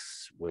to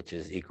X, which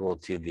is equal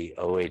to the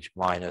OH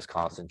minus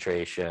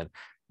concentration.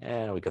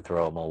 And we could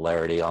throw a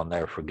molarity on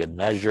there for good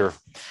measure.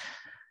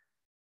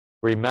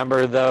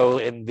 Remember, though,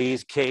 in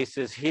these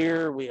cases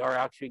here, we are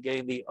actually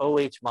getting the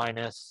OH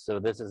minus. So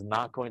this is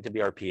not going to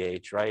be our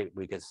pH, right?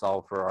 We could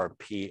solve for our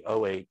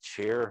POH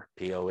here.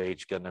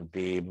 POH going to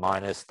be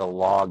minus the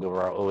log of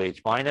our OH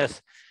minus.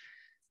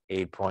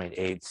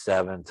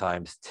 8.87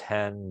 times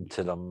 10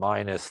 to the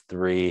minus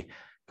 3,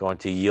 going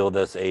to yield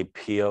us a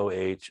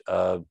POH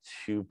of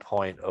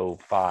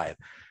 2.05.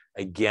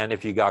 Again,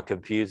 if you got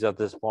confused at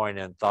this point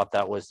and thought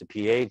that was the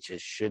pH, it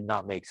should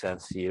not make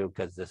sense to you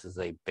because this is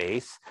a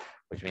base,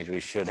 which means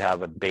we should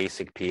have a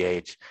basic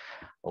pH.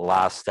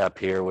 Last step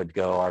here would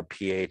go our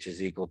pH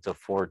is equal to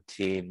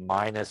 14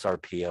 minus our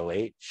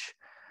POH.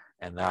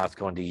 And that's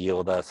going to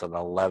yield us an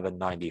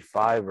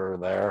 1195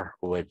 there,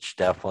 which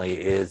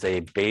definitely is a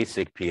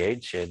basic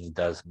pH and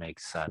does make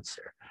sense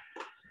here.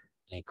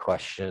 Any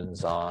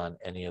questions on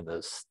any of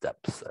those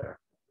steps there?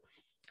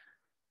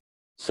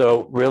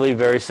 So really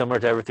very similar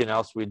to everything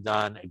else we've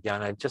done.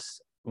 Again,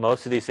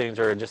 most of these things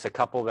are just a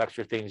couple of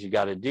extra things you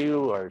got to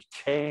do or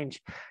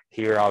change.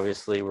 Here,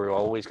 obviously, we're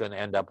always going to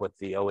end up with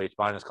the OH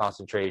minus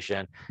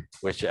concentration,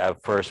 which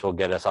at first will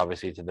get us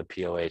obviously to the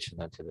POH and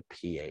then to the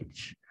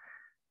pH.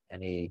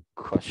 Any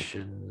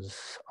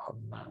questions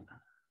on that?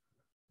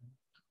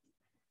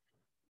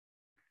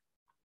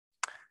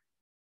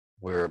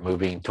 We're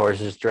moving towards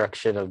this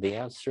direction of the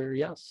answer,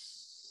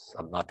 yes.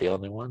 I'm not the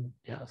only one,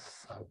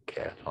 yes.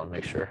 Okay, I want to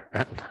make sure.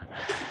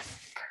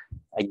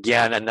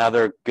 Again,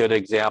 another good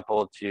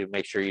example to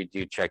make sure you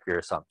do check your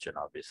assumption,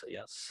 obviously,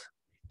 yes.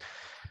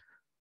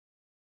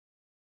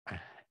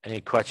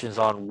 Any questions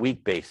on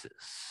weak bases?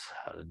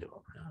 How to do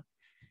them?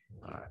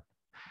 All right.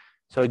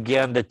 So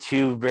again, the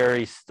two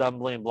very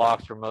stumbling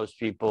blocks for most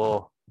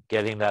people,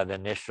 getting that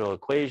initial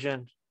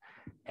equation.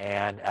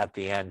 And at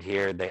the end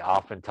here, they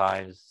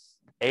oftentimes,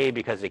 A,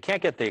 because they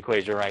can't get the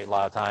equation right a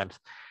lot of times,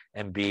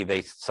 and B,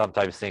 they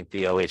sometimes think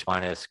the OH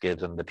minus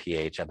gives them the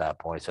pH at that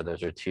point. So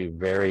those are two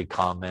very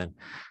common,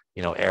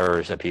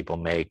 errors that people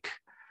make.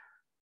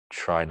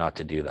 Try not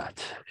to do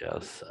that.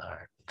 Yes. All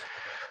right.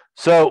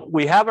 So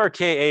we have our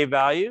Ka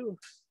value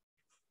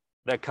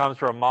that comes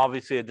from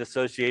obviously a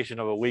dissociation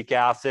of a weak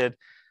acid.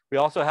 We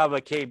also have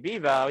a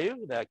Kb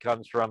value that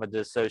comes from a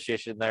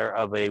dissociation there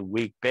of a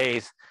weak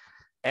base.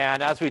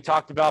 And as we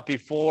talked about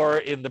before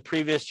in the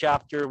previous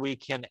chapter, we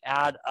can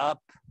add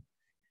up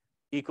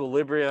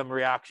equilibrium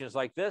reactions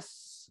like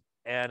this.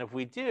 And if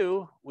we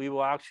do, we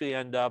will actually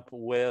end up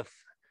with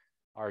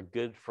our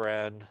good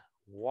friend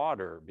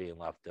water being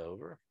left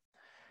over,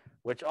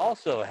 which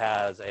also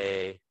has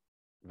a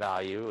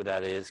value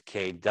that is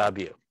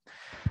Kw.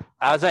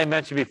 As I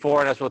mentioned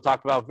before, and as we'll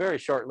talk about very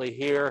shortly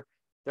here,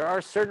 there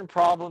are certain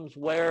problems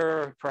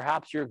where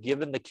perhaps you're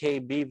given the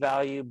Kb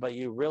value, but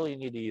you really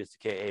need to use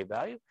the Ka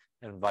value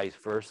and vice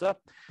versa.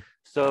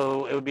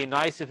 So it would be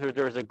nice if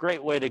there was a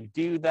great way to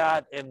do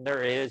that, and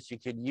there is. You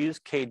could use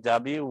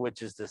Kw,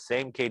 which is the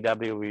same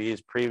Kw we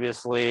used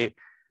previously,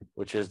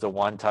 which is the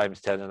 1 times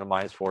 10 to the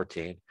minus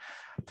 14.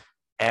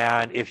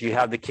 And if you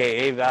have the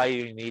Ka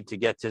value, you need to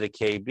get to the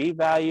Kb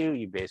value.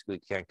 You basically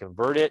can't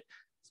convert it.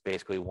 It's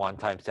basically 1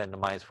 times 10 to the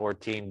minus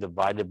 14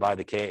 divided by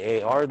the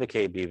Ka or the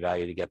Kb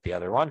value to get the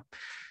other one.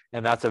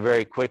 And that's a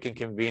very quick and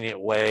convenient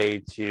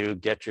way to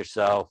get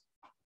yourself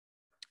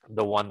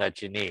the one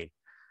that you need.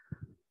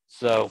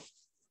 So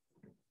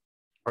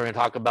we're going to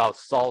talk about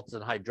salts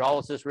and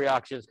hydrolysis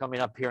reactions coming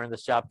up here in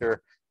this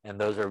chapter. And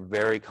those are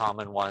very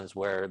common ones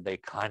where they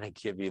kind of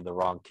give you the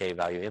wrong K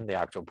value in the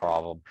actual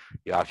problem.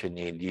 You actually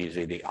need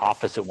usually the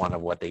opposite one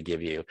of what they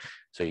give you.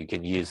 So you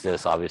can use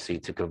this obviously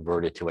to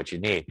convert it to what you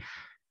need.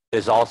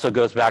 This also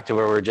goes back to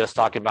where we were just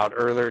talking about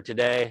earlier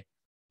today.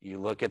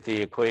 You look at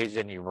the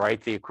equation, you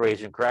write the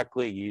equation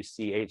correctly, you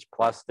see H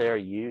plus there,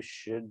 you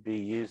should be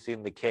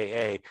using the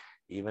Ka,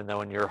 even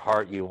though in your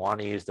heart you want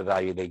to use the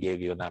value they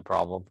gave you in that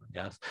problem,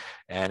 yes?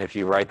 And if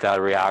you write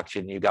that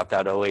reaction, you got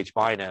that OH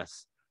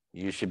minus,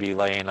 you should be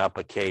laying up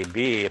a Kb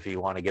if you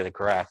want to get it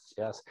correct,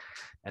 yes?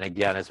 And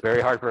again, it's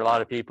very hard for a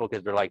lot of people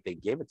because they're like, they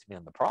gave it to me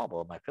in the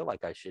problem. I feel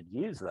like I should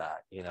use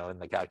that, in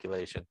the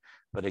calculation.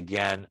 But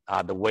again,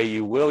 the way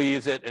you will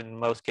use it in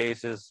most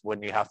cases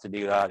when you have to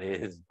do that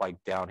is like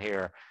down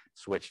here,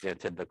 switched it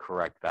to the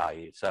correct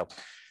value. So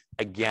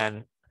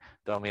again,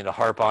 don't mean to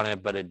harp on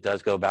it, but it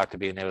does go back to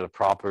being able to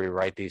properly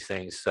write these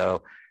things.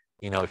 So,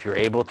 if you're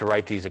able to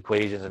write these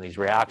equations and these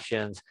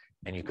reactions,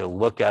 and you can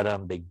look at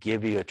them, they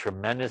give you a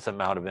tremendous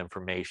amount of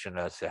information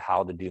as to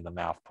how to do the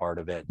math part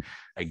of it.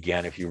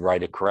 Again, if you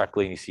write it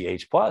correctly and you see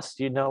H plus,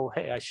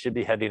 hey, I should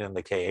be heading in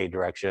the Ka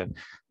direction.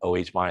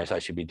 OH minus, I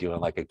should be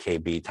doing like a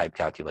Kb type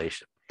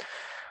calculation.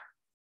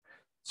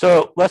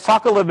 So let's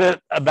talk a little bit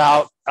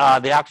about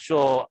the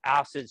actual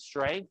acid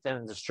strength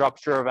and the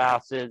structure of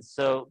acids.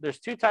 So there's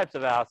two types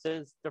of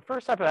acids. The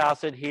first type of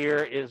acid here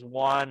is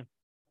one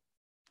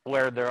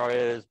where there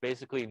is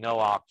basically no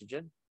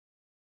oxygen.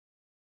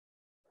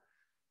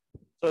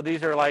 So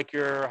these are like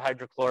your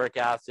hydrochloric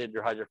acid,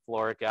 your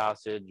hydrofluoric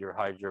acid, your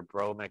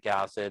hydrobromic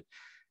acid.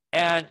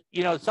 And,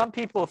 you know, some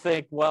people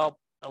think, well,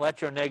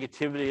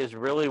 electronegativity is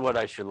really what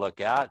I should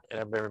look at. And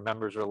everybody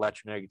remembers what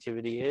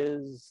electronegativity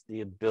is, the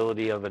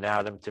ability of an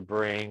atom to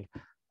bring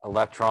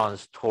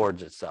electrons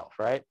towards itself,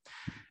 right?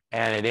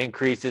 And it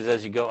increases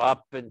as you go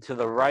up and to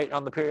the right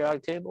on the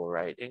periodic table,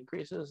 right?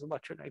 Increases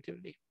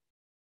electronegativity.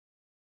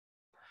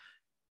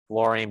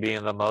 Fluorine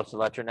being the most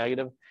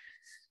electronegative.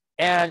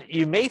 And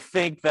you may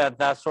think that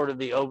that's sort of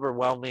the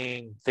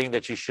overwhelming thing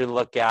that you should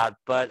look at,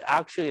 but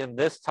actually in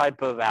this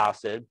type of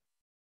acid,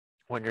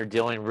 when you're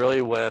dealing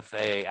really with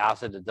an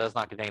acid that does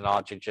not contain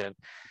oxygen,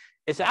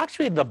 it's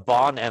actually the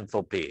bond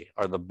enthalpy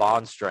or the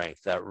bond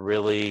strength that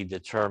really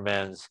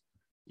determines,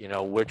 you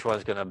know, which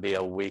one's going to be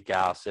a weak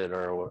acid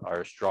or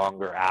a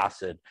stronger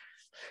acid.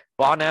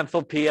 Bond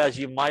enthalpy, as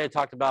you might have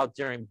talked about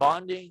during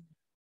bonding,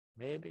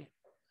 maybe,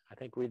 I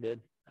think we did,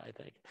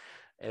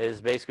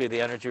 is basically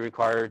the energy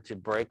required to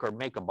break or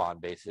make a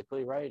bond,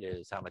 basically, right?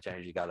 Is how much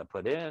energy you got to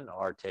put in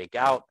or take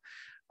out.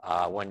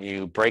 When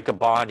you break a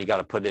bond, you got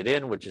to put it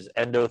in, which is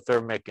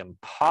endothermic and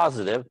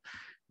positive.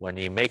 When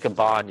you make a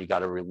bond, you got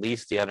to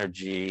release the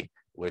energy,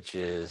 which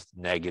is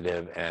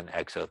negative and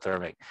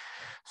exothermic.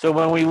 So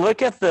when we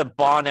look at the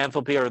bond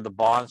enthalpy or the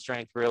bond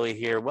strength really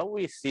here, what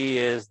we see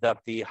is that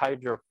the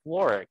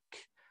hydrofluoric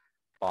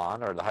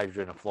bond or the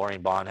hydrogen and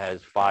fluorine bond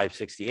has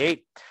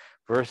 568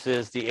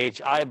 versus the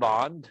HI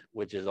bond,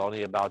 which is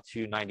only about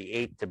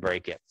 298 to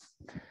break it.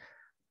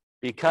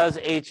 Because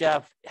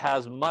HF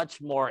has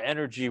much more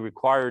energy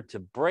required to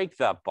break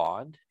that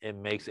bond, it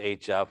makes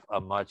HF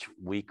a much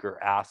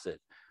weaker acid,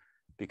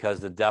 because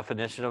the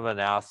definition of an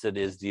acid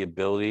is the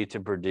ability to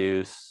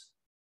produce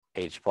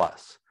H+.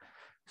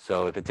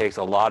 So if it takes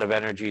a lot of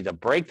energy to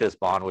break this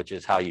bond, which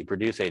is how you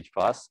produce H+,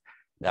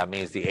 that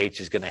means the H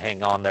is going to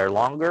hang on there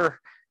longer,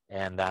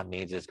 and that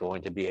means it's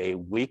going to be a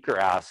weaker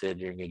acid.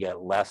 You're going to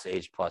get less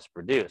H+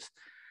 produced.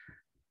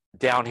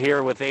 Down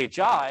here with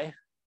HI,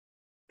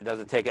 it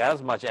doesn't take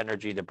as much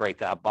energy to break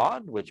that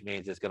bond, which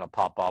means it's going to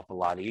pop off a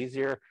lot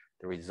easier.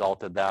 The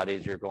result of that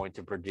is you're going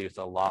to produce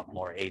a lot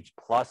more H+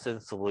 in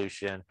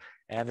solution.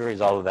 And the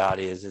result of that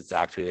is it's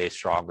actually a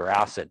stronger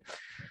acid.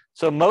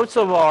 So most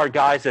of our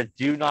guys that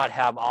do not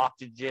have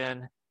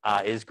oxygen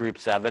is group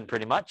 7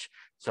 pretty much.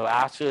 So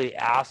actually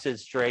acid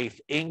strength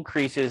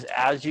increases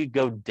as you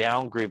go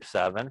down group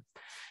 7.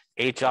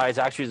 HI is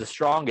actually the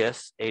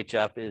strongest.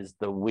 HF is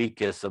the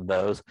weakest of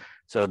those.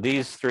 So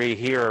these three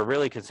here are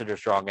really considered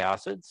strong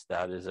acids.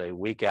 That is a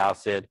weak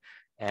acid.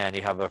 And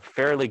you have a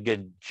fairly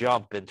good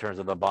jump in terms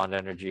of the bond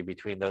energy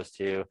between those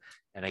two.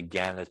 And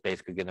again, it's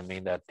basically going to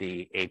mean that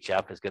the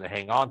HF is going to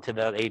hang on to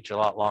that H a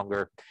lot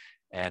longer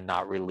and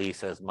not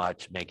release as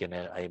much, making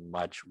it a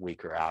much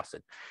weaker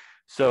acid.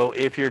 So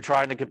if you're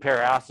trying to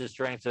compare acid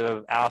strengths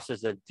of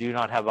acids that do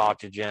not have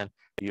oxygen,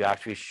 you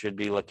actually should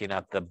be looking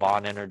at the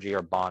bond energy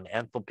or bond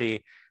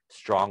enthalpy.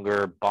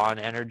 Stronger bond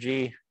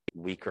energy,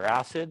 weaker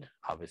acid.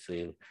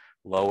 Obviously,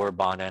 lower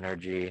bond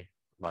energy,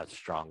 much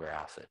stronger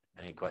acid.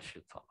 Any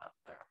questions on that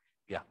there?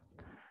 Yeah.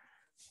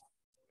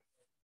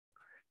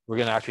 We're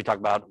going to actually talk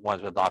about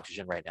ones with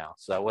oxygen right now.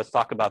 So let's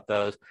talk about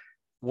those.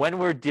 When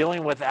we're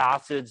dealing with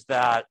acids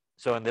that,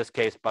 so in this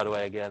case, by the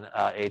way, again,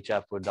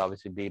 HF would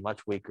obviously be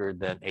much weaker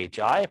than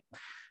HI.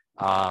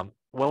 When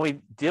we're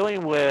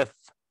dealing with,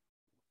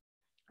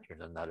 here's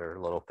another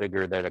little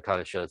figure there that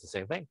kind of shows the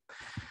same thing.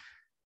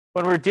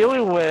 When we're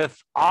dealing with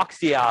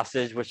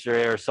oxyacids, which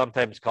they are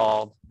sometimes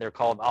called, they're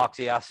called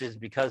oxyacids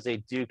because they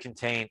do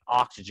contain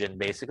oxygen,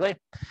 basically.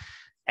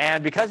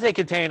 And because they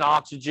contain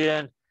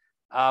oxygen,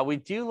 we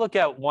do look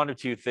at one or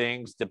two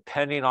things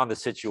depending on the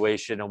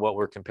situation and what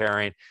we're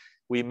comparing.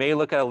 We may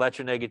look at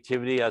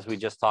electronegativity, as we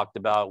just talked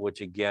about, which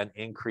again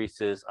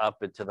increases up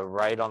and to the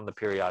right on the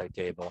periodic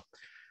table.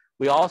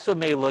 We also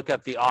may look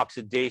at the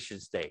oxidation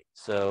state.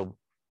 So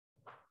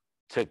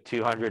took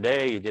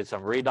 200A, you did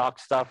some redox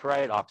stuff,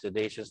 right?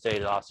 Oxidation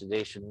state,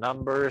 oxidation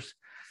numbers.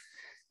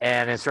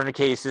 And in certain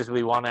cases,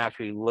 we want to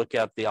actually look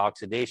at the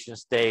oxidation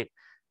state.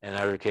 In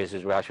other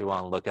cases, we actually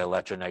want to look at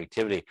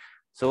electronegativity.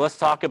 So let's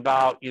talk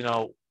about, you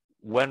know,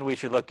 when we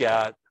should look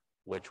at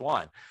which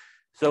one.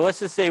 So let's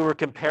just say we're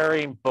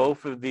comparing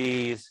both of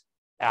these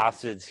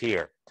acids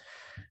here.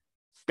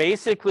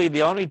 Basically,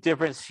 the only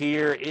difference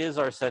here is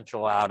our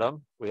central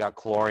atom. We got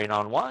chlorine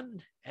on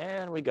one,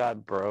 and we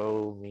got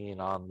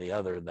bromine on the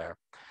other there.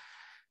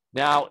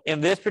 Now,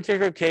 in this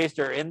particular case,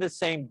 they're in the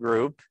same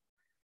group,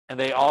 and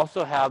they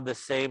also have the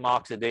same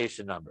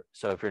oxidation number.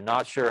 So if you're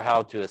not sure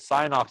how to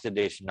assign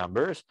oxidation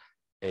numbers,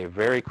 a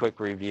very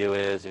quick review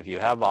is if you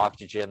have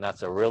oxygen,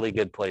 that's a really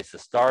good place to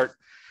start.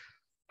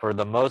 For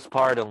the most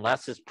part,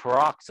 unless it's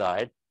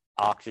peroxide,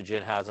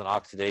 oxygen has an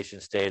oxidation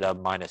state of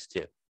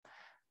 -2.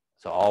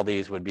 So all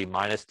these would be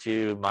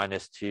 -2,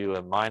 -2,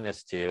 and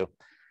 -2.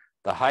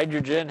 The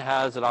hydrogen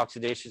has an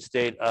oxidation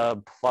state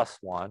of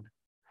 +1.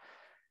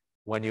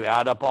 When you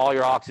add up all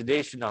your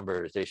oxidation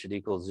numbers, they should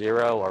equal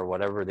 0 or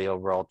whatever the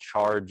overall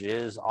charge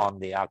is on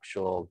the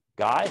actual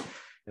guy.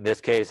 In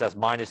this case, that's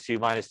 -2,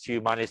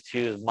 -2,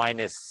 -2 is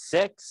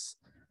 -6,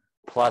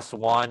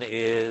 +1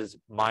 is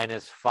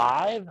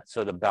 -5.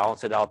 So to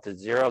balance it out to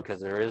 0,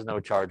 because there is no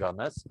charge on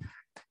this,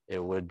 it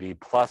would be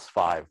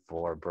 +5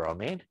 for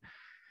bromine.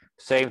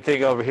 Same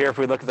thing over here if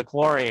we look at the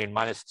chlorine,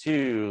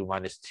 -2,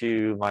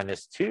 -2,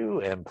 -2,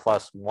 and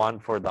 +1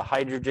 for the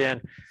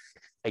hydrogen.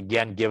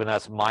 Again, giving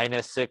us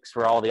 -6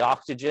 for all the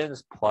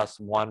oxygens,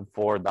 +1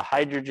 for the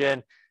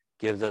hydrogen,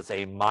 gives us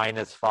a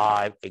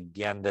 -5.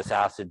 Again, this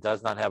acid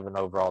does not have an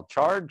overall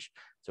charge,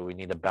 so we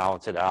need to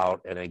balance it out.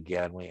 And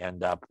again, we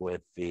end up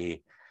with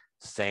the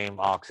same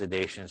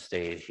oxidation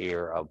state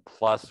here of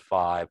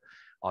 +5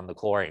 on the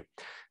chlorine.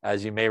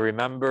 As you may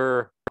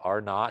remember,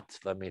 or not,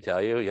 let me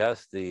tell you,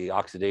 yes, the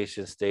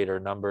oxidation state or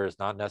number is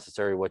not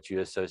necessarily what you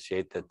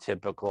associate the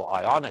typical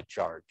ionic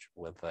charge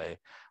with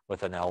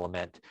an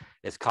element.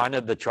 It's kind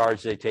of the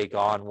charge they take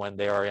on when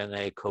they are in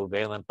a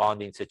covalent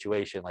bonding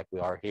situation like we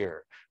are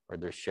here, where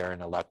they're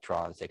sharing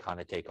electrons. They kind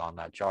of take on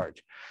that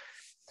charge.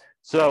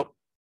 So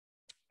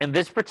in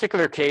this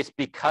particular case,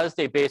 because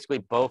they basically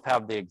both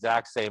have the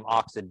exact same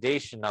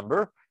oxidation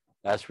number,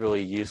 that's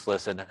really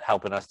useless in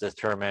helping us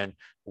determine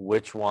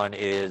which one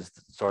is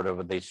sort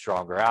of the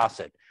stronger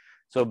acid.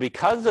 So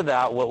because of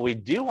that, what we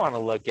do want to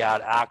look at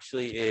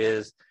actually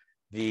is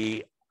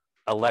the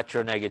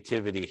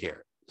electronegativity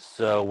here.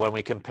 So when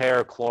we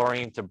compare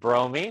chlorine to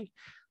bromine,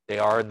 they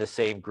are in the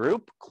same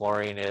group.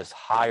 Chlorine is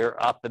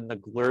higher up in the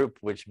group,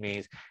 which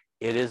means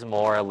it is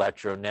more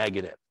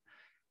electronegative.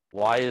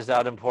 Why is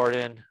that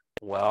important?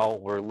 Well,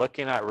 we're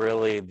looking at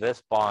really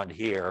this bond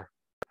here.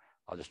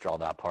 I'll just draw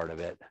that part of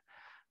it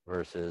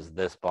versus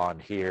this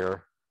bond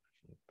here.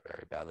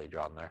 Very badly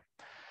drawn there.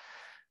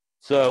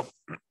 So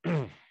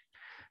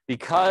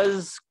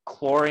because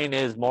chlorine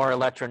is more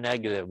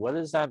electronegative, what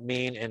does that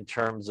mean in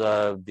terms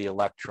of the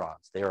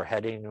electrons? They are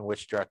heading in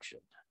which direction?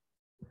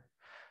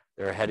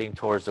 They're heading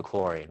towards the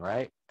chlorine,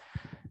 right?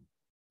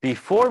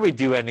 Before we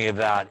do any of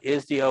that,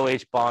 is the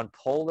OH bond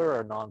polar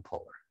or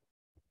nonpolar?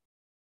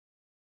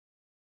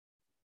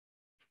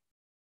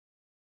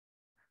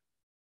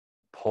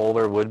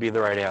 Polar would be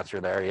the right answer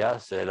there,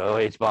 yes. The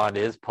OH bond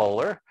is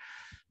polar.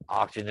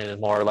 Oxygen is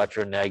more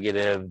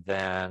electronegative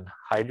than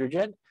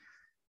hydrogen.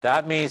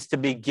 That means to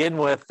begin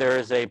with, there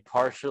is a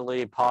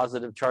partially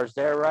positive charge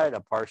there, right? A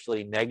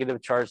partially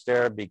negative charge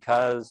there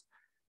because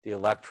the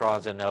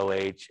electrons in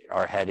OH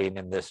are heading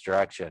in this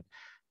direction.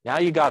 Now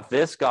you got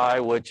this guy,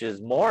 which is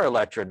more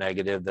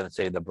electronegative than,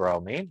 say, the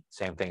bromine.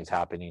 Same thing's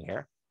happening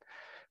here,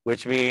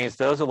 which means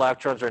those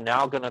electrons are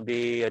now going to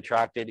be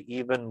attracted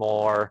even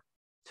more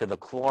to the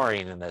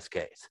chlorine in this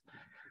case.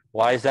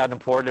 Why is that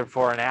important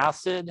for an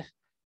acid?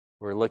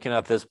 We're looking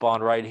at this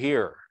bond right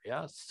here.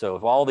 Yes. So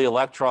if all the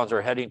electrons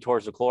are heading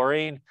towards the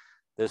chlorine,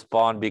 this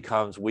bond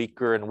becomes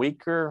weaker and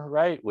weaker,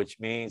 right? Which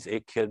means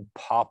it could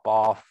pop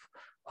off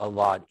a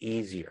lot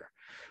easier.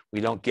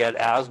 We don't get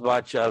as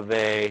much of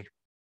a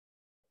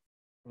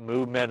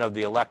movement of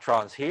the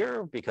electrons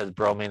here because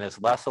bromine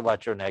is less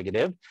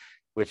electronegative,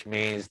 which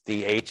means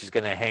the H is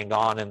going to hang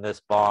on in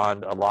this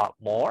bond a lot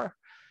more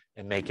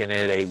and making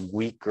it a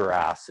weaker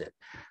acid.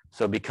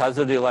 So because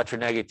of the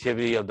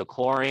electronegativity of the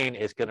chlorine,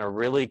 it's going to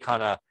really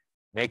kind of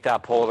make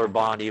that polar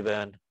bond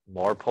even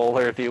more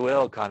polar, if you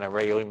will, kind of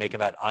really making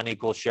that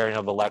unequal sharing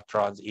of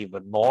electrons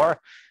even more.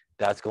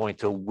 That's going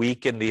to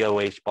weaken the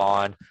OH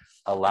bond,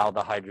 allow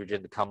the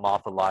hydrogen to come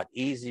off a lot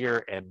easier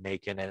and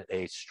making it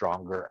a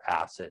stronger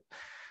acid.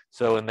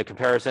 So in the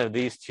comparison of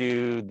these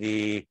two,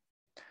 the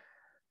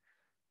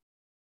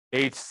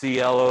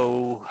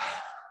HClO3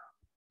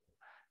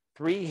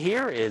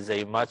 here is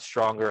a much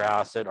stronger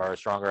acid, or a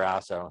stronger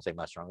acid, I don't say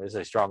much stronger, it's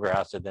a stronger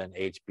acid than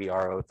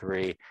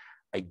HBrO3,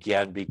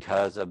 again,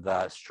 because of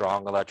that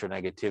strong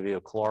electronegativity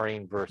of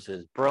chlorine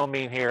versus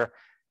bromine here.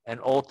 And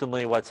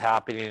ultimately what's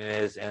happening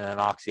is in an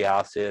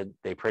oxyacid,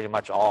 they pretty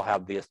much all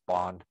have this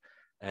bond,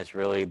 and it's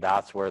really,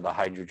 that's where the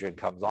hydrogen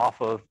comes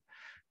off of.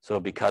 So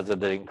because of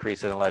the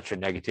increase in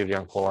electronegativity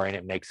on chlorine,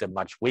 it makes it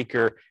much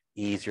weaker,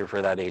 easier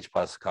for that H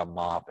plus to come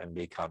off and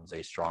becomes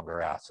a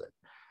stronger acid.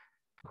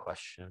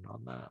 Question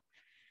on that?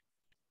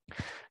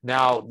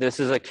 Now, this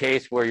is a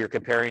case where you're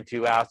comparing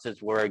two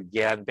acids where,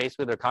 again,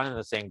 basically they're kind of in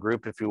the same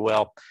group, if you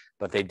will,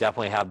 but they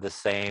definitely have the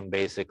same,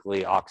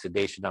 basically,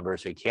 oxidation number,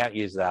 so you can't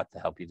use that to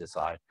help you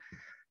decide.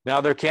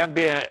 Now, there can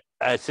be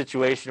a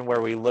situation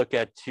where we look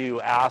at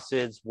two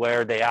acids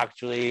where they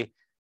actually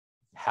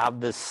have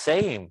the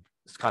same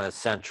kind of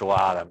central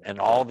atom, and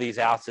all these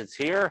acids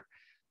here,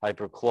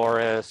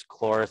 hypochlorous,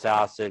 chlorous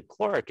acid,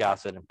 chloric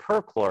acid, and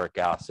perchloric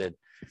acid,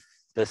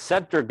 the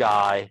center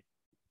guy,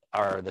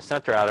 or the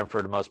center atom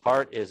for the most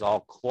part, is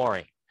all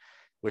chlorine,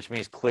 which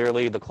means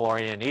clearly the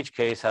chlorine in each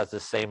case has the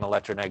same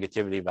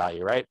electronegativity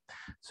value, right?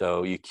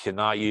 So you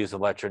cannot use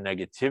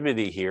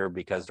electronegativity here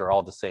because they're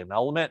all the same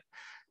element.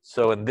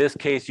 So in this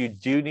case, you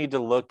do need to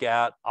look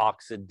at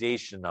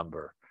oxidation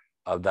number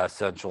of that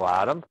central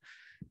atom.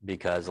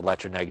 because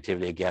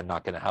electronegativity, again,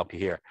 not going to help you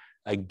here.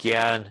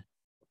 Again,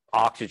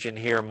 oxygen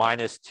here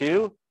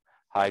 -2,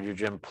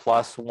 hydrogen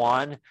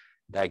 +1.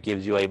 That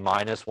gives you a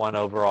 -1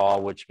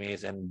 overall, which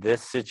means in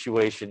this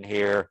situation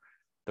here,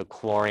 the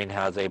chlorine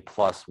has a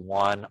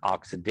 +1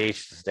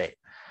 oxidation state.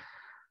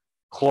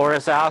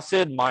 Chlorous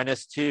acid,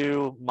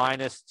 -2,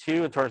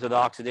 -2 in terms of the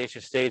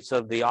oxidation states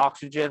of the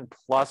oxygen,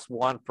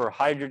 +1 for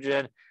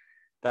hydrogen.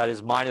 That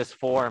is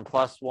 -4, and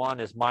 +1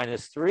 is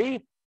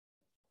 -3,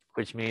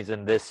 which means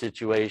in this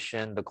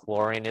situation, the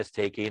chlorine is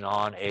taking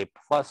on a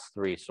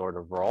 +3 sort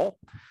of role.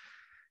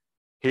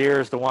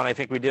 Here's the one I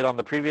think we did on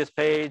the previous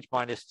page,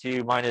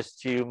 -2,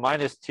 -2,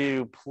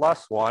 -2,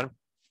 +1.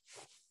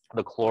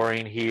 The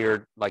chlorine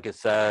here, like it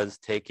says,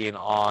 taking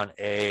on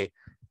a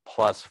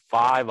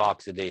 +5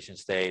 oxidation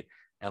state.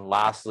 And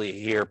lastly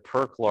here,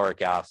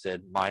 perchloric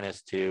acid,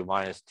 -2,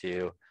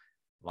 -2,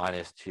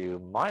 -2,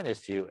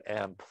 -2,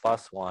 and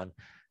 +1.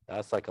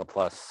 That's like a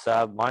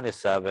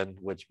 -7,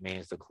 which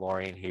means the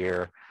chlorine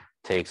here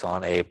takes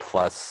on a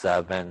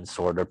 +7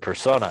 sort of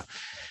persona.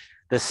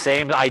 The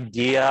same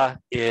idea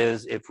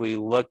is if we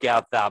look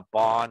at that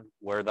bond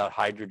where that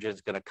hydrogen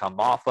is going to come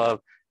off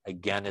of,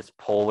 again, it's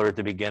polar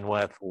to begin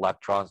with,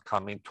 electrons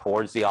coming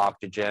towards the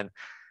oxygen.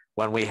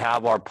 When we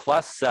have our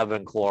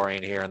 +7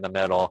 chlorine here in the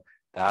middle,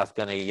 that's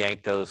going to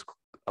yank those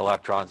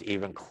electrons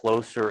even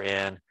closer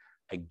in,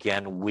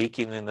 again,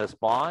 weakening this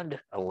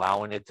bond,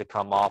 allowing it to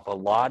come off a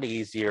lot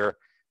easier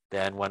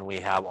than when we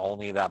have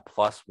only that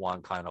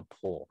 +1 kind of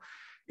pull.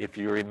 If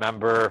you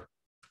remember,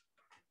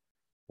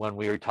 when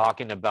we were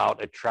talking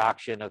about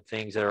attraction of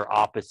things that are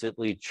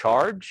oppositely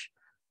charged,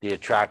 the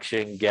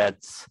attraction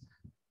gets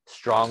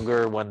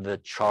stronger when the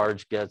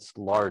charge gets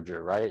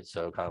larger, right?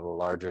 So kind of a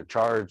larger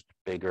charge,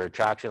 bigger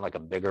attraction, like a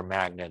bigger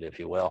magnet, if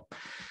you will.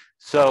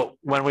 So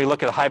when we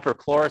look at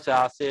hyperchlorous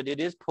acid, it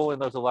is pulling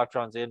those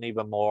electrons in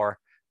even more,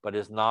 but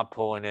is not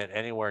pulling it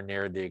anywhere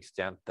near the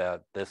extent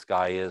that this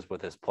guy is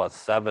with his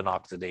 +7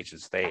 oxidation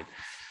state.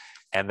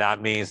 And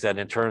that means that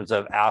in terms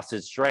of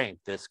acid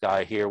strength, this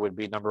guy here would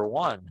be number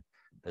 1.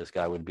 This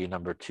guy would be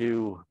number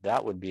 2.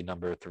 That would be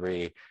number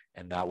 3.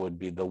 And that would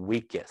be the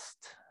weakest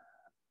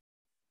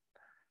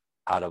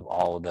out of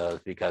all of those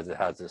because it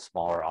has a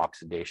smaller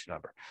oxidation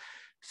number.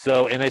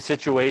 So in a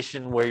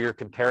situation where you're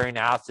comparing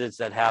acids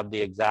that have the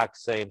exact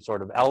same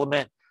sort of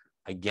element,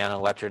 again,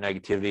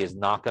 electronegativity is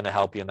not going to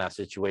help you in that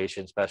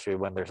situation, especially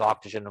when there's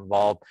oxygen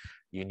involved.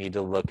 You need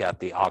to look at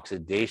the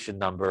oxidation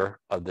number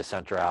of the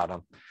center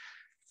atom.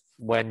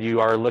 When you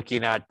are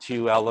looking at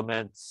two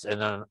elements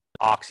in an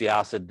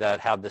oxyacid that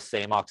have the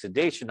same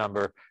oxidation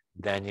number,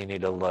 then you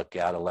need to look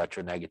at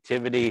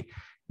electronegativity.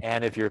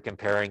 And if you're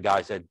comparing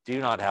guys that do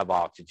not have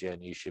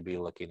oxygen, you should be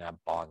looking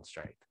at bond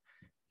strength.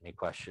 Any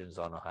questions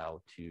on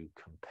how to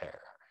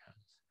compare?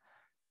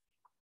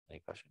 Any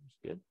questions?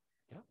 Good.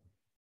 Yeah.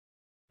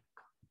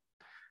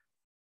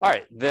 All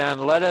right, then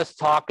let us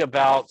talk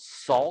about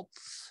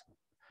salts.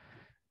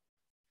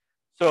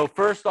 So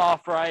first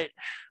off, right,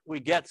 we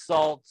get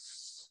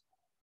salts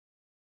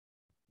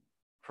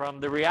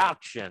from the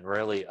reaction,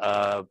 really,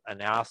 of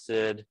an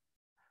acid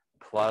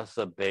plus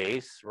a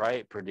base,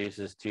 right,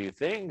 produces two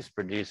things,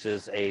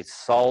 produces a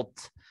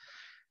salt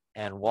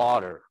and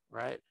water,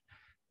 right?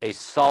 A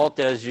salt,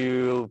 as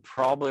you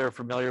probably are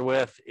familiar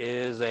with,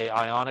 is an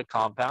ionic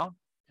compound,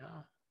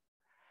 yeah,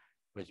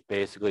 which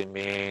basically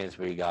means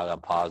we got a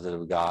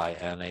positive guy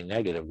and a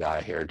negative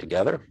guy here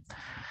together.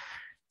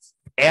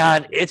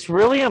 And it's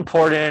really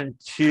important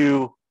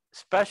to,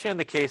 especially in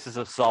the cases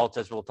of salts,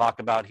 as we'll talk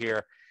about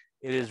here,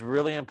 it is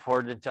really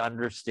important to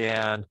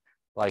understand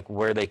like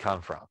where they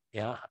come from,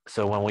 yeah?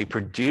 So when we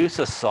produce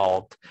a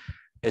salt,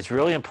 it's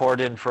really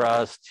important for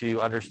us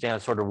to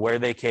understand sort of where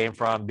they came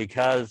from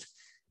because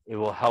it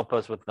will help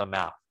us with the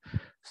math.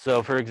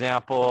 So for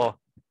example,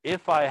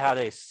 if I had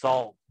a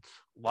salt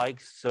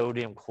like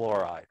sodium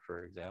chloride,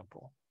 for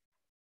example,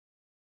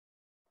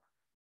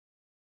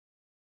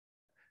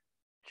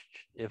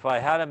 if I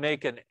had to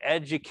make an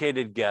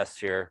educated guess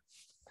here,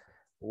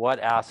 what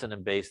acid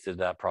and base did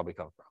that probably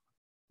come from?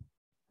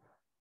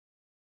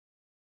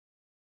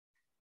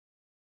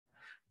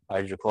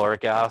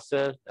 Hydrochloric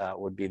acid, that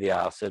would be the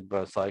acid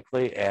most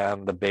likely,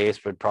 and the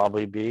base would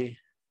probably be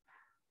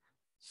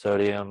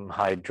sodium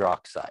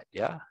hydroxide,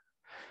 yeah?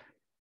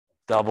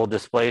 Double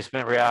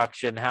displacement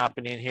reaction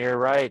happening here,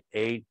 right?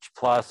 H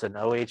plus and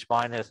OH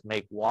minus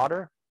make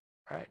water,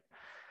 right?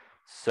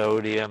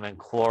 Sodium and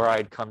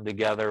chloride come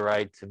together,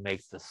 right, to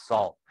make the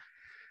salt.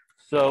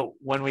 So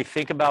when we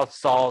think about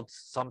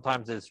salts,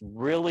 sometimes it's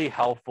really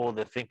helpful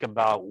to think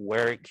about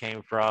where it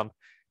came from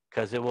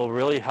because it will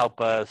really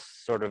help us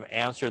sort of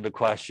answer the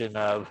question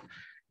of,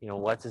 you know,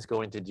 what's this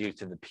going to do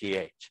to the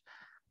pH?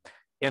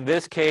 In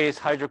this case,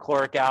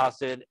 hydrochloric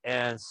acid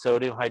and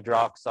sodium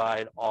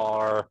hydroxide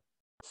are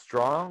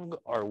strong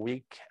or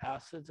weak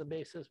acids and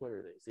bases. What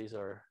are these?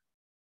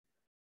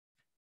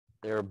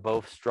 They're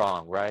both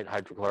strong, right?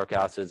 Hydrochloric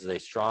acid is a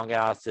strong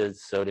acid.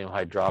 Sodium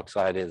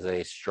hydroxide is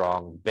a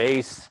strong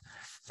base.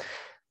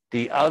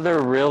 The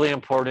other really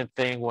important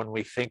thing when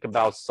we think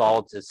about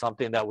salts is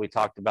something that we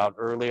talked about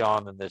early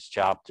on in this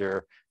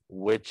chapter,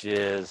 which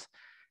is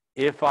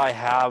if I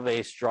have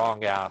a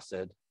strong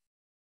acid,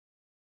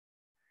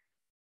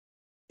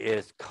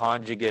 its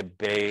conjugate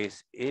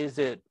base, is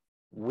it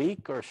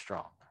weak or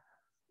strong?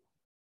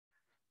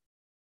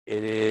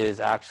 It is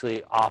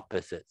actually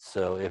opposite.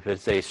 So if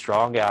it's a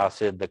strong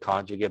acid, the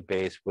conjugate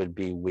base would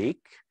be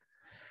weak.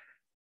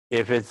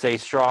 If it's a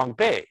strong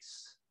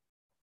base,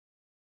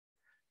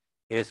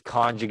 its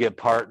conjugate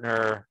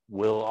partner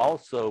will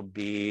also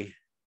be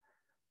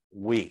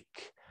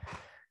weak.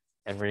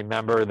 And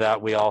remember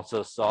that we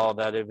also saw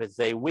that if it's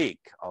a weak,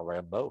 I'll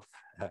write both,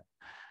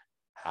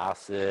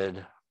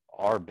 acid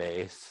or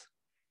base,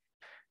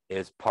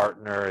 its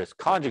partner, its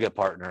conjugate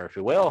partner, if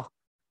you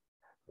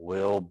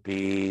will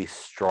be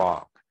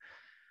strong.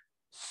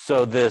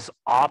 So this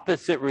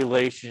opposite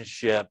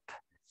relationship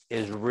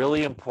is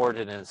really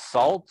important in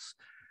salts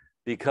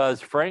because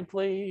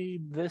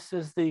frankly, this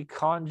is the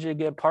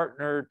conjugate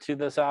partner to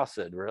this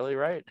acid, really,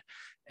 right?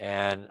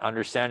 And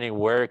understanding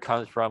where it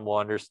comes from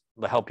will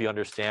help you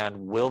understand,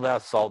 will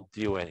that salt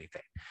do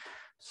anything?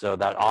 So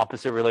that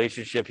opposite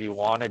relationship you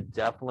want to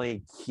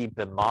definitely keep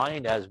in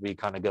mind as we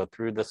kind of go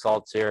through the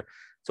salts here.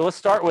 So let's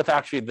start with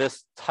actually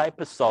this type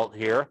of salt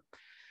here.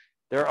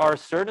 There are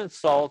certain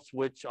salts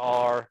which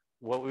are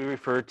what we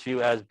refer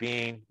to as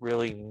being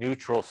really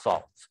neutral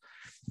salts.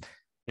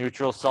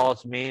 Neutral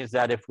salts means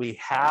that if we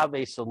have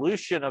a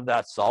solution of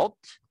that salt,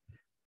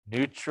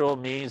 neutral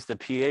means the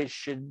pH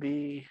should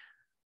be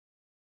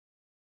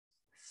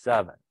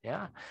 7,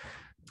 yeah?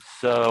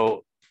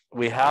 So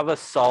we have a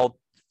salt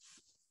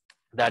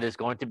that is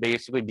going to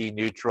basically be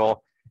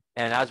neutral.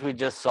 And as we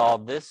just saw,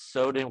 this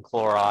sodium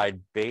chloride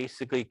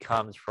basically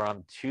comes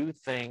from two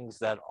things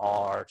that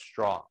are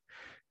strong.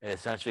 It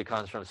essentially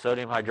comes from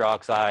sodium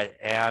hydroxide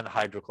and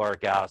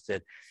hydrochloric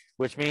acid,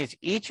 which means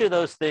each of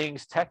those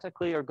things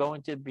technically are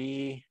going to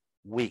be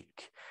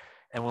weak.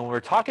 And when we're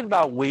talking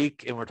about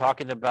weak and we're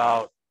talking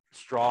about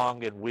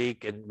strong and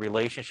weak in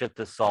relationship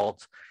to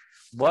salts,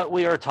 what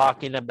we are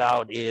talking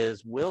about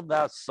is, will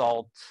that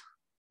salt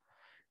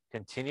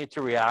continue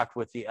to react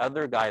with the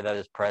other guy that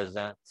is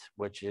present,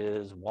 which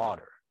is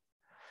water?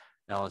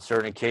 Now, in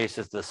certain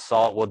cases, the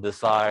salt will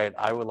decide,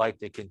 I would like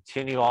to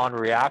continue on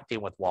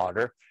reacting with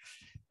water.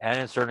 And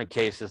in certain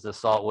cases, the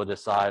salt will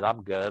decide,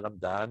 I'm good, I'm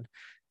done.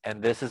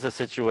 And this is a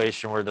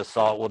situation where the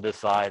salt will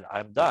decide,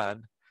 I'm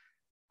done.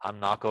 I'm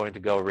not going to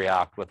go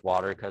react with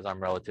water because I'm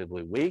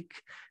relatively weak.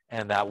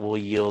 And that will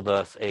yield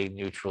us a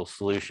neutral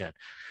solution.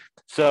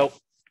 So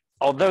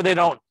although they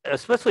don't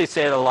especially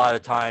say it a lot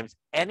of times,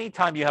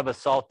 anytime you have a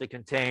salt that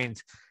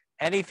contains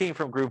anything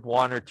from group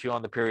 1 or 2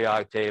 on the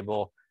periodic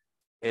table,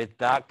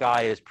 that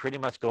guy is pretty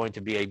much going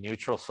to be a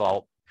neutral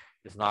salt.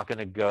 It's not going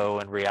to go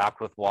and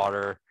react with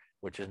water,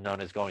 which is known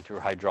as going through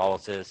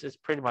hydrolysis. It's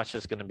pretty much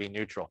just going to be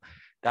neutral.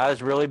 That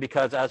is really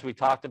because, as we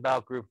talked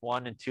about, group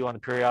 1 and 2 on the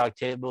periodic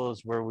table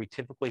is where we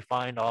typically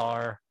find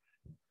our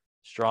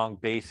strong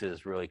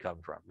bases really come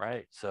from,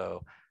 right?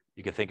 So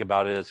you can think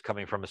about it as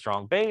coming from a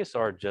strong base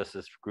or just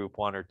as group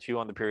 1 or 2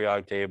 on the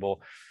periodic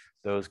table.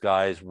 Those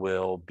guys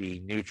will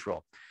be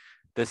neutral.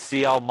 The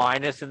Cl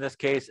minus in this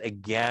case,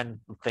 again,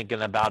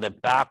 thinking about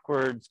it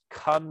backwards,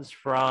 comes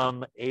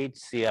from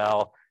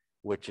HCl,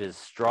 which is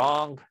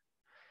strong,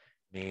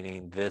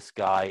 meaning this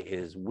guy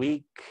is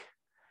weak,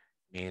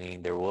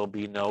 meaning there will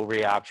be no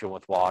reaction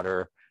with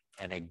water.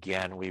 And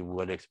again, we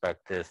would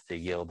expect this to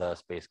yield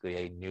us basically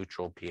a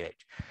neutral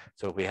pH.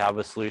 So if we have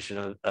a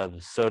solution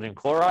of sodium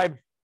chloride,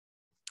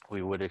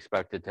 we would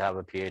expect it to have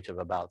a pH of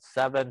about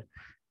 7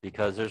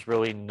 because there's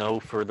really no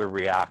further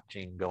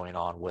reaction going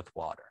on with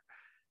water.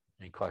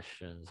 Any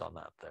questions on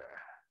that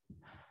there?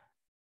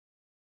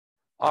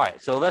 All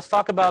right, so let's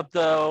talk about,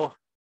 though,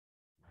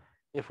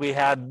 if we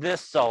had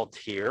this salt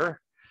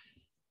here.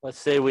 Let's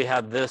say we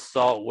have this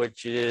salt,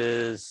 which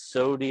is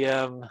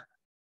sodium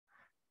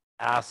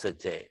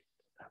acetate.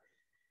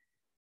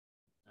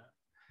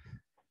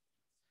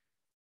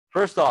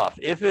 First off,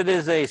 if it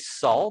is a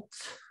salt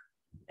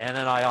and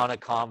an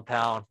ionic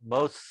compound,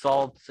 most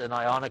salts and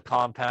ionic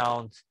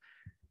compounds,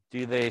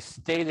 do they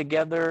stay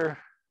together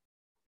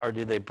or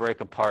do they break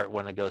apart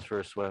when it goes for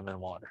a swim in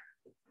water?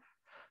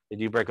 They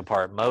do break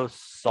apart.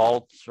 Most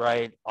salts,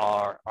 right,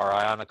 are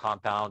ionic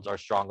compounds, are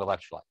strong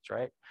electrolytes,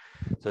 right?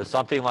 So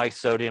something like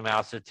sodium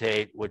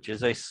acetate, which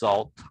is a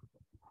salt,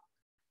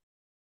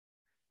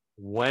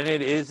 when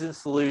it is in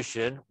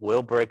solution,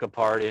 will break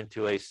apart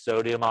into a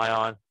sodium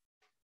ion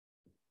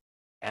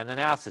and an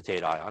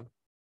acetate ion.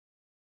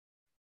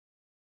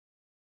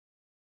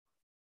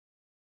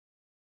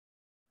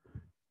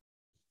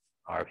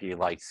 Or if you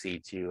like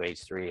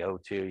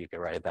C2H3O2, you can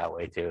write it that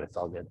way too. It's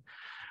all good.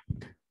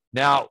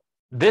 Now,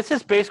 this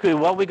is basically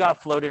what we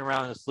got floating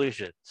around in the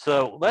solution.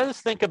 So let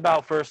us think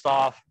about, first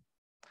off,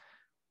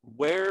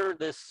 where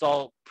this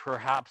salt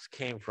perhaps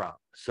came from.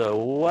 So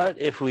what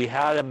if we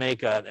had to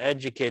make an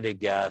educated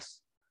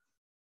guess,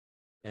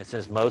 and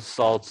since most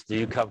salts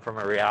do come from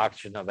a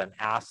reaction of an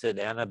acid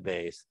and a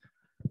base,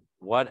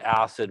 what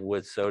acid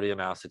would sodium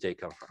acetate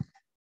come from?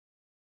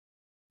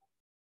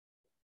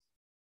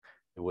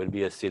 It would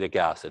be acetic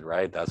acid,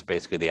 right? That's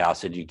basically the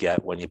acid you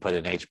get when you put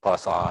an H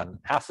plus on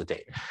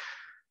acetate.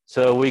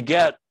 So we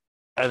get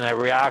a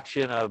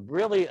reaction of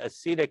really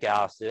acetic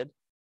acid,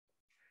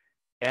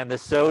 and the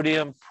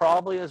sodium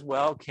probably as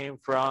well came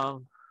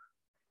from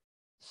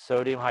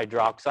sodium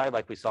hydroxide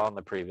like we saw in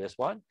the previous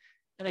one.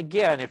 And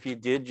again, if you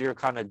did your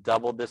kind of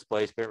double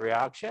displacement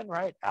reaction,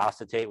 right,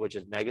 acetate, which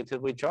is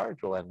negatively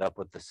charged, will end up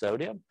with the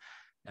sodium.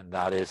 And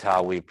that is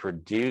how we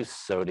produce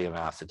sodium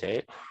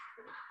acetate.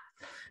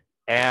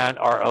 And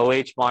our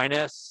OH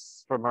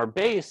minus from our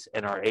base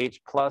and our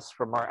H plus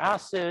from our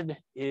acid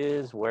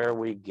is where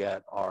we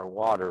get our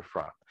water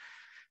from.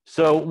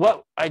 So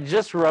what I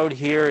just wrote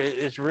here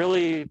is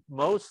really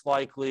most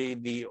likely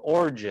the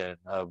origin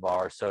of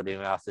our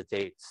sodium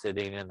acetate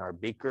sitting in our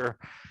beaker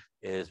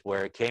is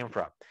where it came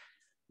from.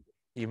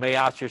 You may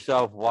ask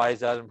yourself, why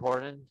is that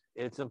important?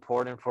 It's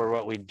important for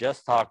what we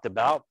just talked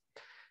about.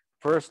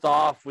 First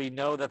off, we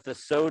know that the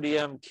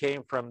sodium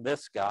came from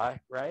this guy,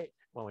 right?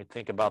 When we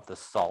think about the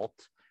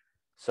salt,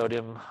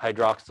 sodium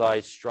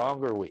hydroxide,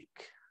 strong or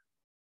weak?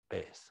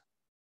 Base.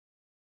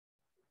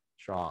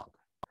 Strong.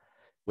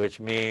 Which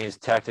means,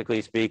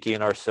 technically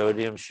speaking, our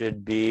sodium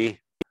should be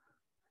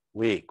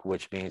weak,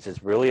 which means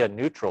it's really a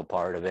neutral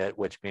part of it,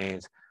 which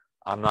means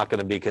I'm not going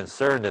to be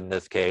concerned in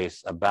this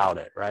case about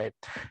it, right?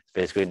 It's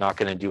basically not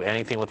going to do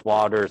anything with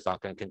water. It's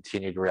not going to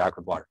continue to react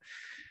with water.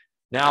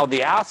 Now,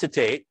 the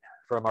acetate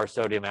from our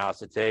sodium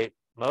acetate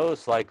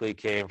most likely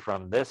came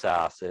from this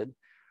acid.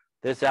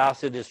 This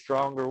acid is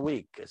strong or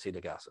weak,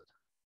 acetic acid?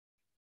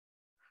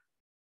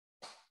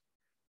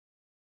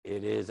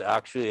 It is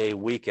actually a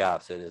weak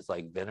acid. It's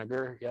like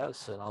vinegar,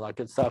 yes, and all that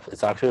good stuff.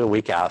 It's actually a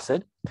weak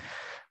acid,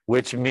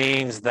 which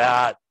means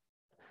that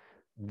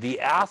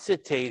the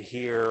acetate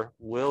here,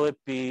 will it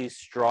be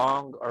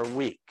strong or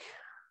weak?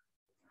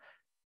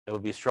 It will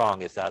be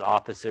strong. It's that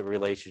opposite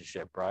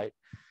relationship, right?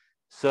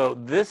 So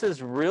this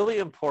is really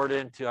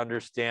important to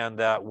understand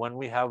that when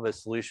we have a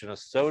solution of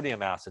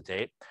sodium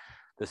acetate,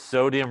 the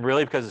sodium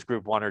really, because it's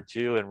group 1 or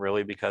 2 and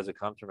really because it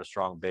comes from a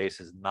strong base,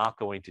 is not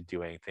going to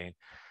do anything.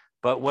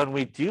 But when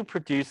we do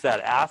produce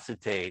that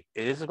acetate,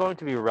 it is going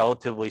to be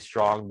relatively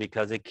strong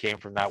because it came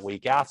from that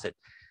weak acid.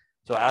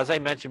 So as I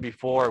mentioned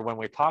before, when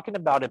we're talking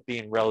about it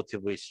being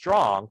relatively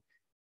strong,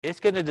 it's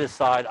going to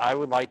decide, I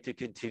would like to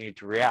continue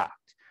to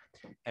react.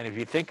 And if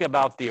you think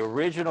about the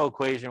original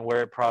equation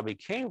where it probably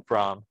came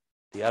from,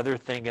 the other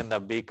thing in the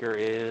beaker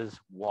is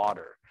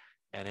water.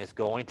 And it's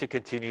going to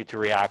continue to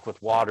react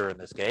with water in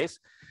this case.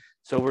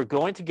 So we're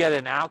going to get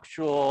an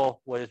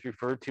actual, what is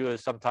referred to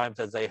as sometimes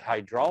as a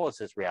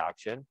hydrolysis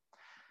reaction,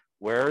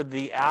 where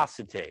the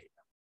acetate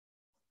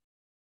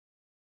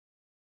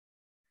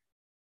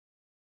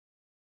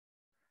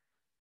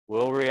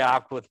will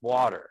react with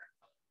water.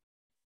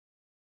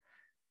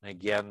 And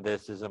again,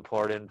 this is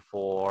important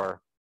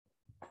for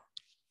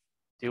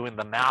doing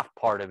the math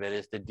part of it,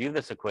 is to do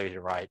this equation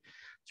right.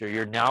 So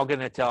you're now going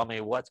to tell me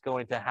what's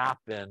going to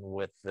happen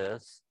with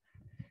this.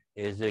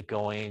 Is it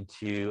going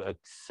to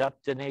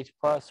accept an H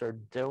plus or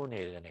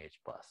donate an H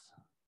plus?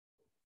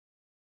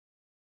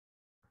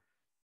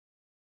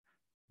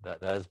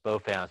 That is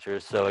both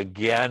answers. So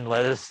again,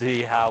 let us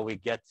see how we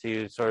get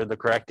to sort of the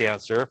correct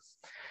answer.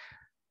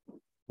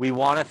 We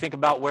want to think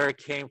about where it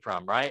came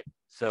from, right?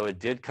 So it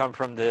did come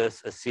from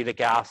this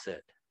acetic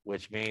acid,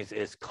 which means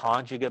its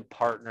conjugate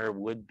partner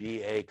would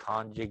be a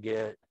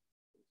conjugate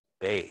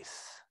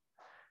base.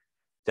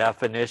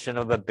 Definition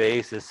of a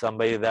base is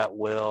somebody that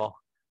will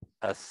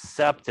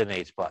accept an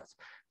H plus.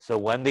 So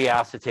when the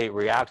acetate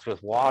reacts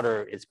with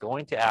water, it's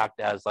going to act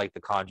as like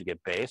the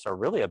conjugate base, or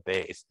really a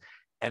base.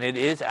 And it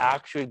is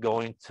actually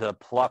going to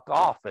pluck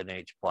off an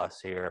H plus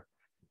here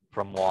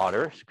from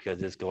water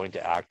because it's going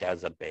to act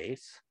as a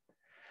base.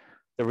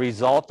 The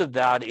result of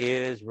that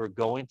is we're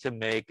going to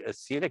make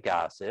acetic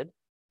acid,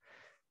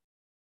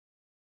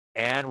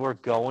 and we're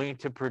going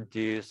to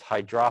produce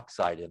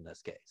hydroxide in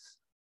this case.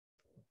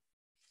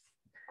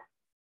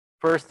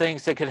 First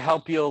things that could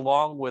help you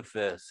along with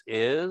this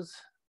is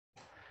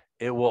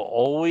it will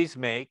always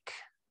make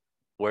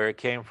where it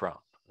came from.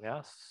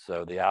 Yes,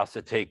 so the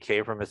acetate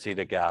came from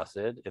acetic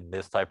acid. In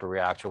this type of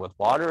reaction with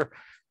water,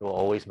 it will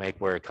always make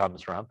where it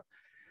comes from.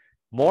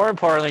 More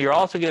importantly, you're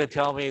also going to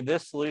tell me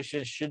this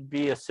solution should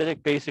be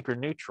acidic, basic, or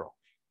neutral.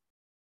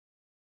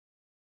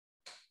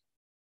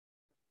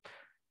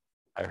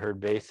 I heard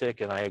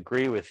basic, and I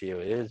agree with you.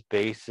 It is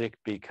basic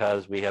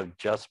because we have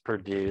just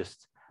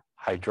produced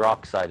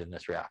hydroxide in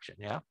this reaction,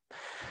 yeah?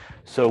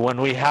 So when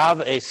we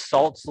have a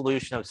salt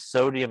solution of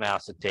sodium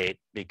acetate,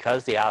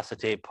 because the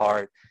acetate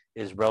part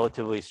is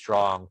relatively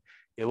strong,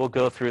 it will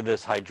go through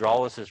this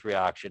hydrolysis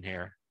reaction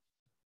here,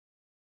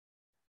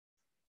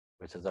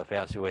 which is a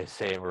fancy way of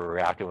saying we're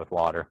reacting with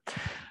water.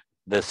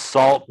 The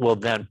salt will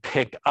then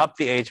pick up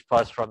the H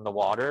plus from the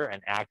water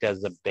and act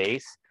as a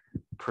base,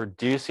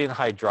 producing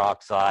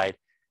hydroxide.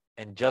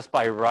 And just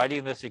by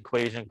writing this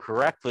equation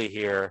correctly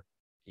here,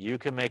 you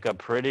can make a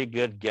pretty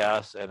good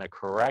guess and a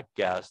correct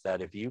guess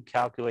that if you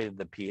calculated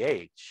the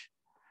pH,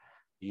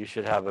 you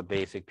should have a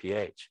basic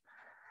pH.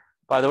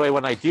 By the way,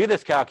 when I do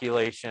this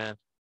calculation,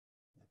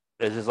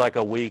 this is like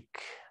a weak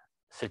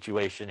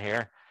situation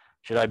here.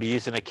 Should I be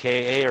using a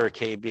Ka or a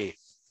Kb?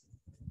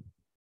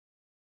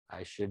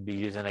 I should be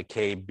using a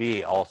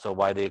Kb. Also,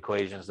 why the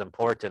equation is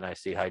important. I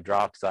see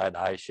hydroxide.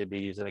 I should be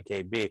using a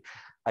Kb.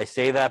 I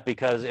say that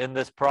because in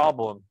this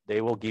problem,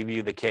 they will give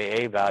you the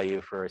Ka value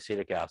for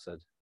acetic acid,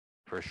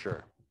 for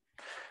sure.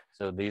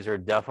 So these are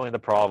definitely the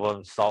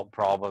problems, salt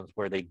problems,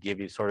 where they give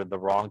you sort of the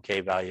wrong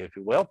K value, if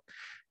you will.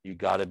 You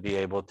got to be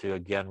able to,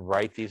 again,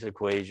 write these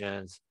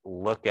equations,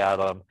 look at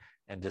them,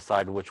 and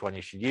decide which one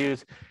you should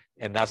use.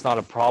 And that's not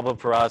a problem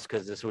for us,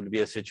 because this would be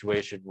a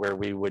situation where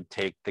we would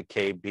take the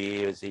Kb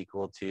is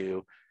equal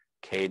to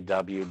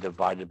Kw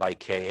divided by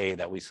Ka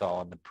that we saw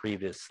on the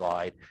previous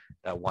slide,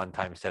 that 1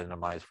 times 10 to the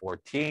minus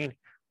 14.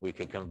 We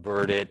could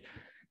convert it.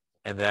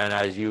 And then,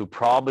 as you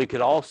probably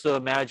could also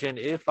imagine,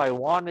 if I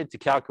wanted to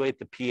calculate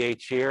the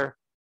pH here,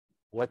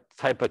 what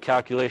type of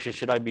calculation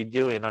should I be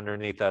doing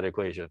underneath that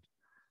equation?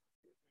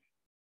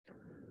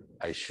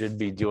 I should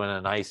be doing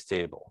an ice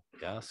table,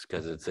 yes,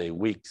 because it's a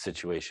weak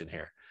situation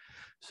here.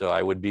 So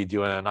I would be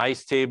doing an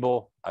ice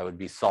table. I would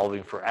be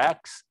solving for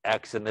X.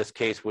 X in this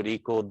case would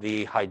equal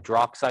the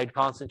hydroxide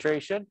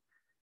concentration,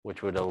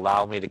 which would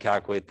allow me to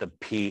calculate the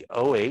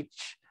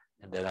pOH.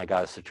 And then I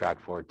got to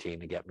subtract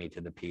 14 to get me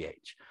to the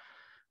pH.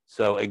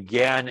 So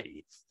again,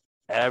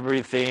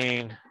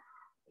 everything,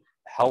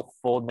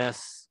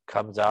 helpfulness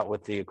comes out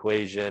with the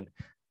equation.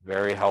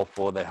 Very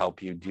helpful to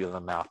help you do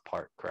the math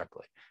part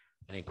correctly.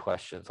 Any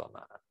questions on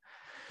that?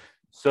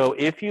 So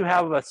if you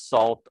have a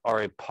salt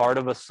or a part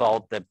of a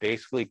salt that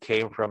basically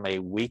came from a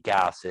weak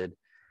acid,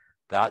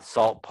 that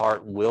salt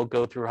part will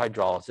go through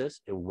hydrolysis.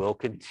 It will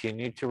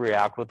continue to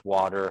react with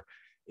water.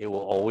 It will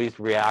always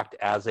react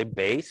as a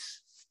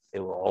base.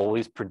 It will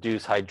always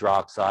produce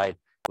hydroxide,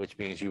 which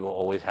means you will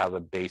always have a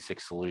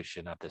basic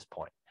solution at this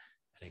point.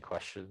 Any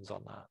questions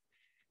on that?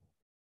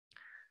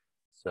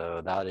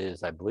 So that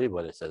is, I believe,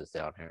 what it says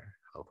down here,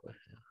 hopefully.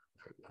 Yeah,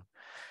 there we go.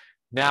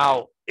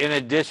 Now, in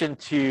addition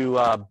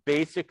to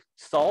basic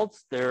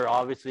salts, there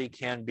obviously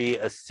can be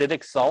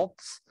acidic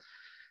salts,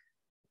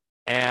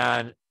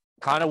 and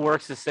kind of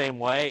works the same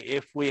way.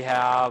 If we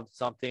have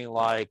something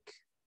like,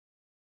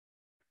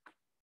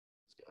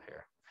 let's go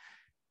here,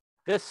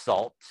 this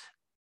salt,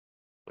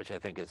 which I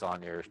think is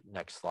on your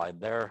next slide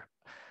there,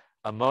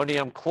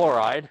 ammonium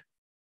chloride.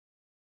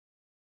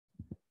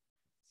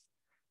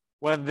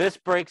 When this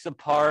breaks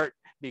apart,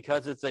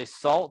 because it's a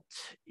salt,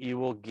 you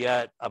will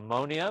get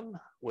ammonium,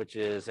 which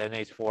is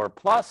NH4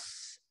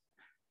 plus,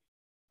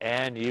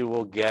 and you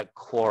will get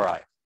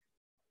chloride.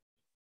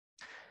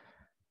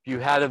 If you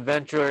had a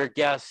venture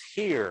guess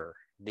here,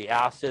 the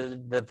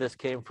acid that this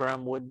came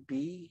from would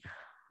be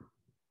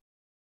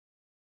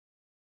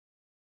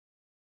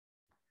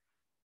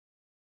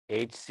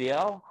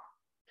HCl.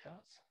 Yes.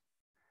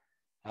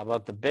 How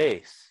about the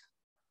base?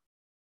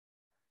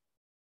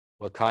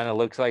 What kind of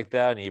looks like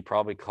that? And you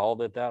probably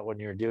called it that when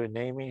you were doing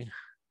naming.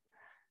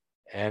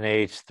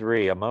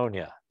 NH3,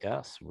 ammonia.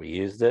 Yes, we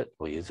used it.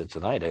 We'll use it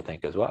tonight, I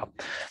think, as well.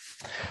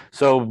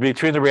 So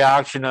between the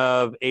reaction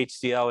of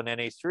HCl and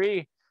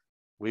NH3,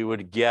 we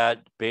would get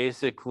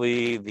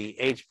basically the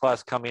H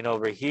plus coming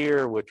over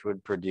here, which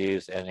would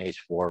produce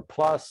NH4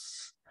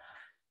 plus,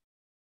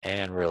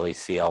 and really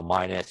Cl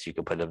minus. You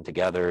could put them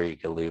together. You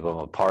could leave them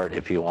apart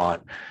if you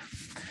want.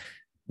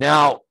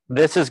 Now,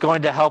 this is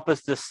going to help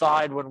us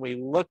decide when we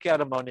look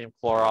at ammonium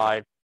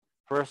chloride.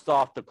 First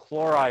off, the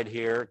chloride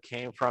here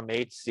came from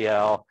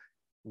HCl.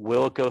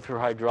 Will it go through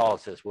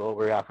hydrolysis? Will it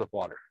react with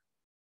water?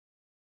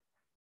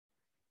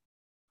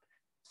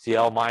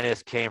 Cl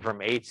minus came from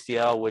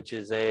HCl, which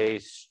is a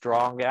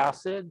strong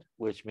acid,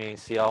 which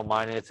means Cl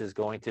minus is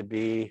going to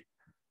be,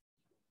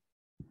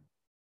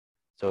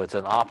 so it's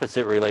an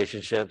opposite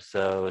relationship.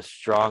 So a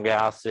strong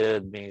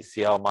acid means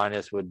Cl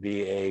minus would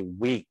be a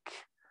weak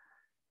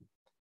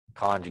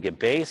conjugate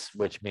base,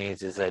 which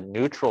means is a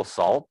neutral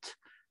salt,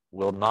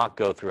 will not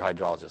go through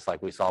hydrolysis,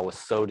 like we saw with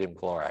sodium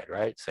chloride,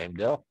 right? Same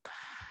deal.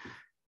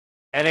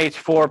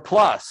 NH4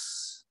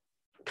 plus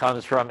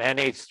comes from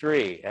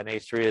NH3.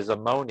 NH3 is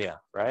ammonia,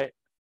 right?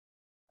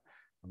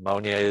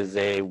 Ammonia is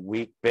a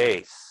weak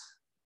base.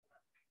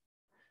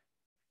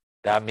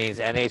 That means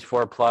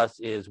NH4 plus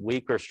is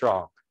weak or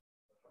strong?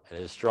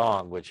 It is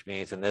strong, which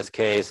means in this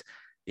case,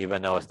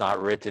 even though it's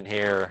not written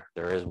here,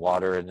 there is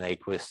water in the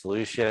aqueous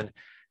solution.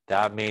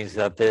 That means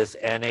that this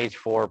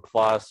NH4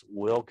 plus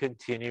will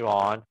continue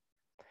on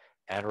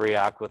and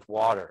react with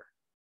water.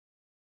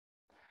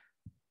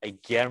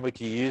 Again, we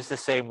can use the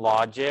same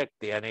logic.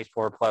 The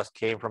NH4 plus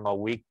came from a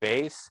weak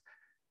base,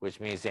 which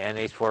means the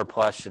NH4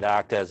 plus should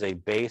act as a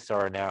base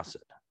or an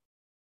acid.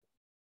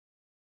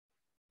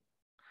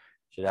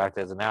 Should act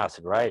as an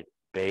acid, right?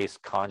 Base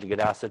conjugate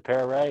acid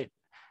pair, right?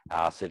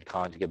 Acid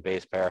conjugate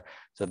base pair.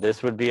 So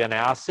this would be an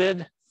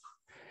acid,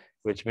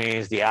 which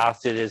means the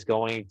acid is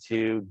going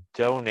to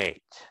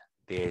donate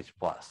the H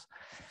plus.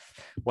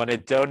 When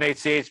it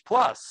donates the H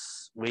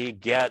plus, we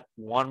get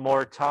one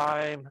more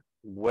time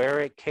where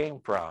it came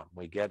from.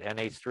 We get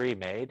NH3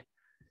 made,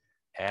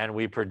 and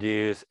we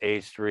produce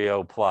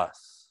H3O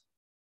plus.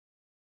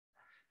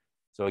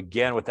 So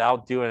again,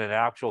 without doing an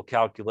actual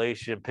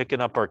calculation,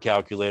 picking up our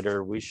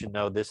calculator, we should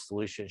know this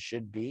solution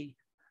should be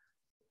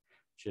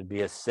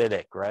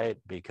acidic, right?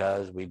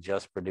 Because we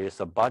just produce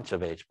a bunch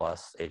of H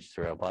plus,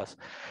 H3O plus.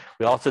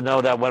 We also know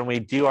that when we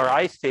do our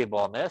ice table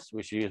on this,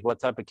 we should use what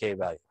type of K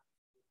value?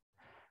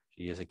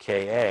 We use a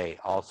Ka,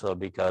 also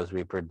because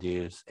we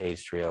produce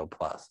H3O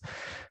plus.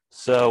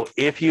 So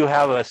if you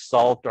have a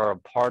salt or a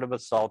part of a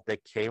salt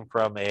that came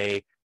from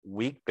a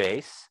weak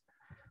base,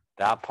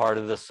 that part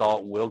of the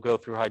salt will go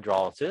through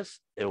hydrolysis.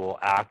 It will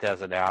act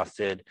as an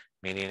acid,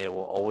 meaning it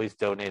will always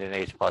donate an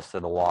H plus to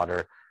the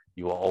water.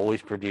 You will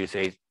always produce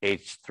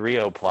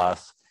H3O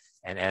plus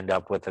and end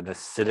up with an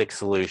acidic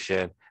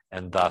solution,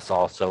 and thus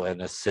also an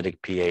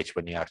acidic pH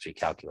when you actually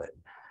calculate it.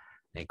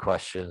 Any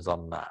questions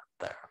on that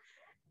there?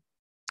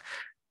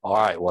 All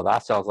right, well,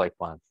 that sounds like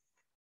fun.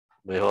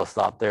 We will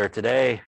stop there today.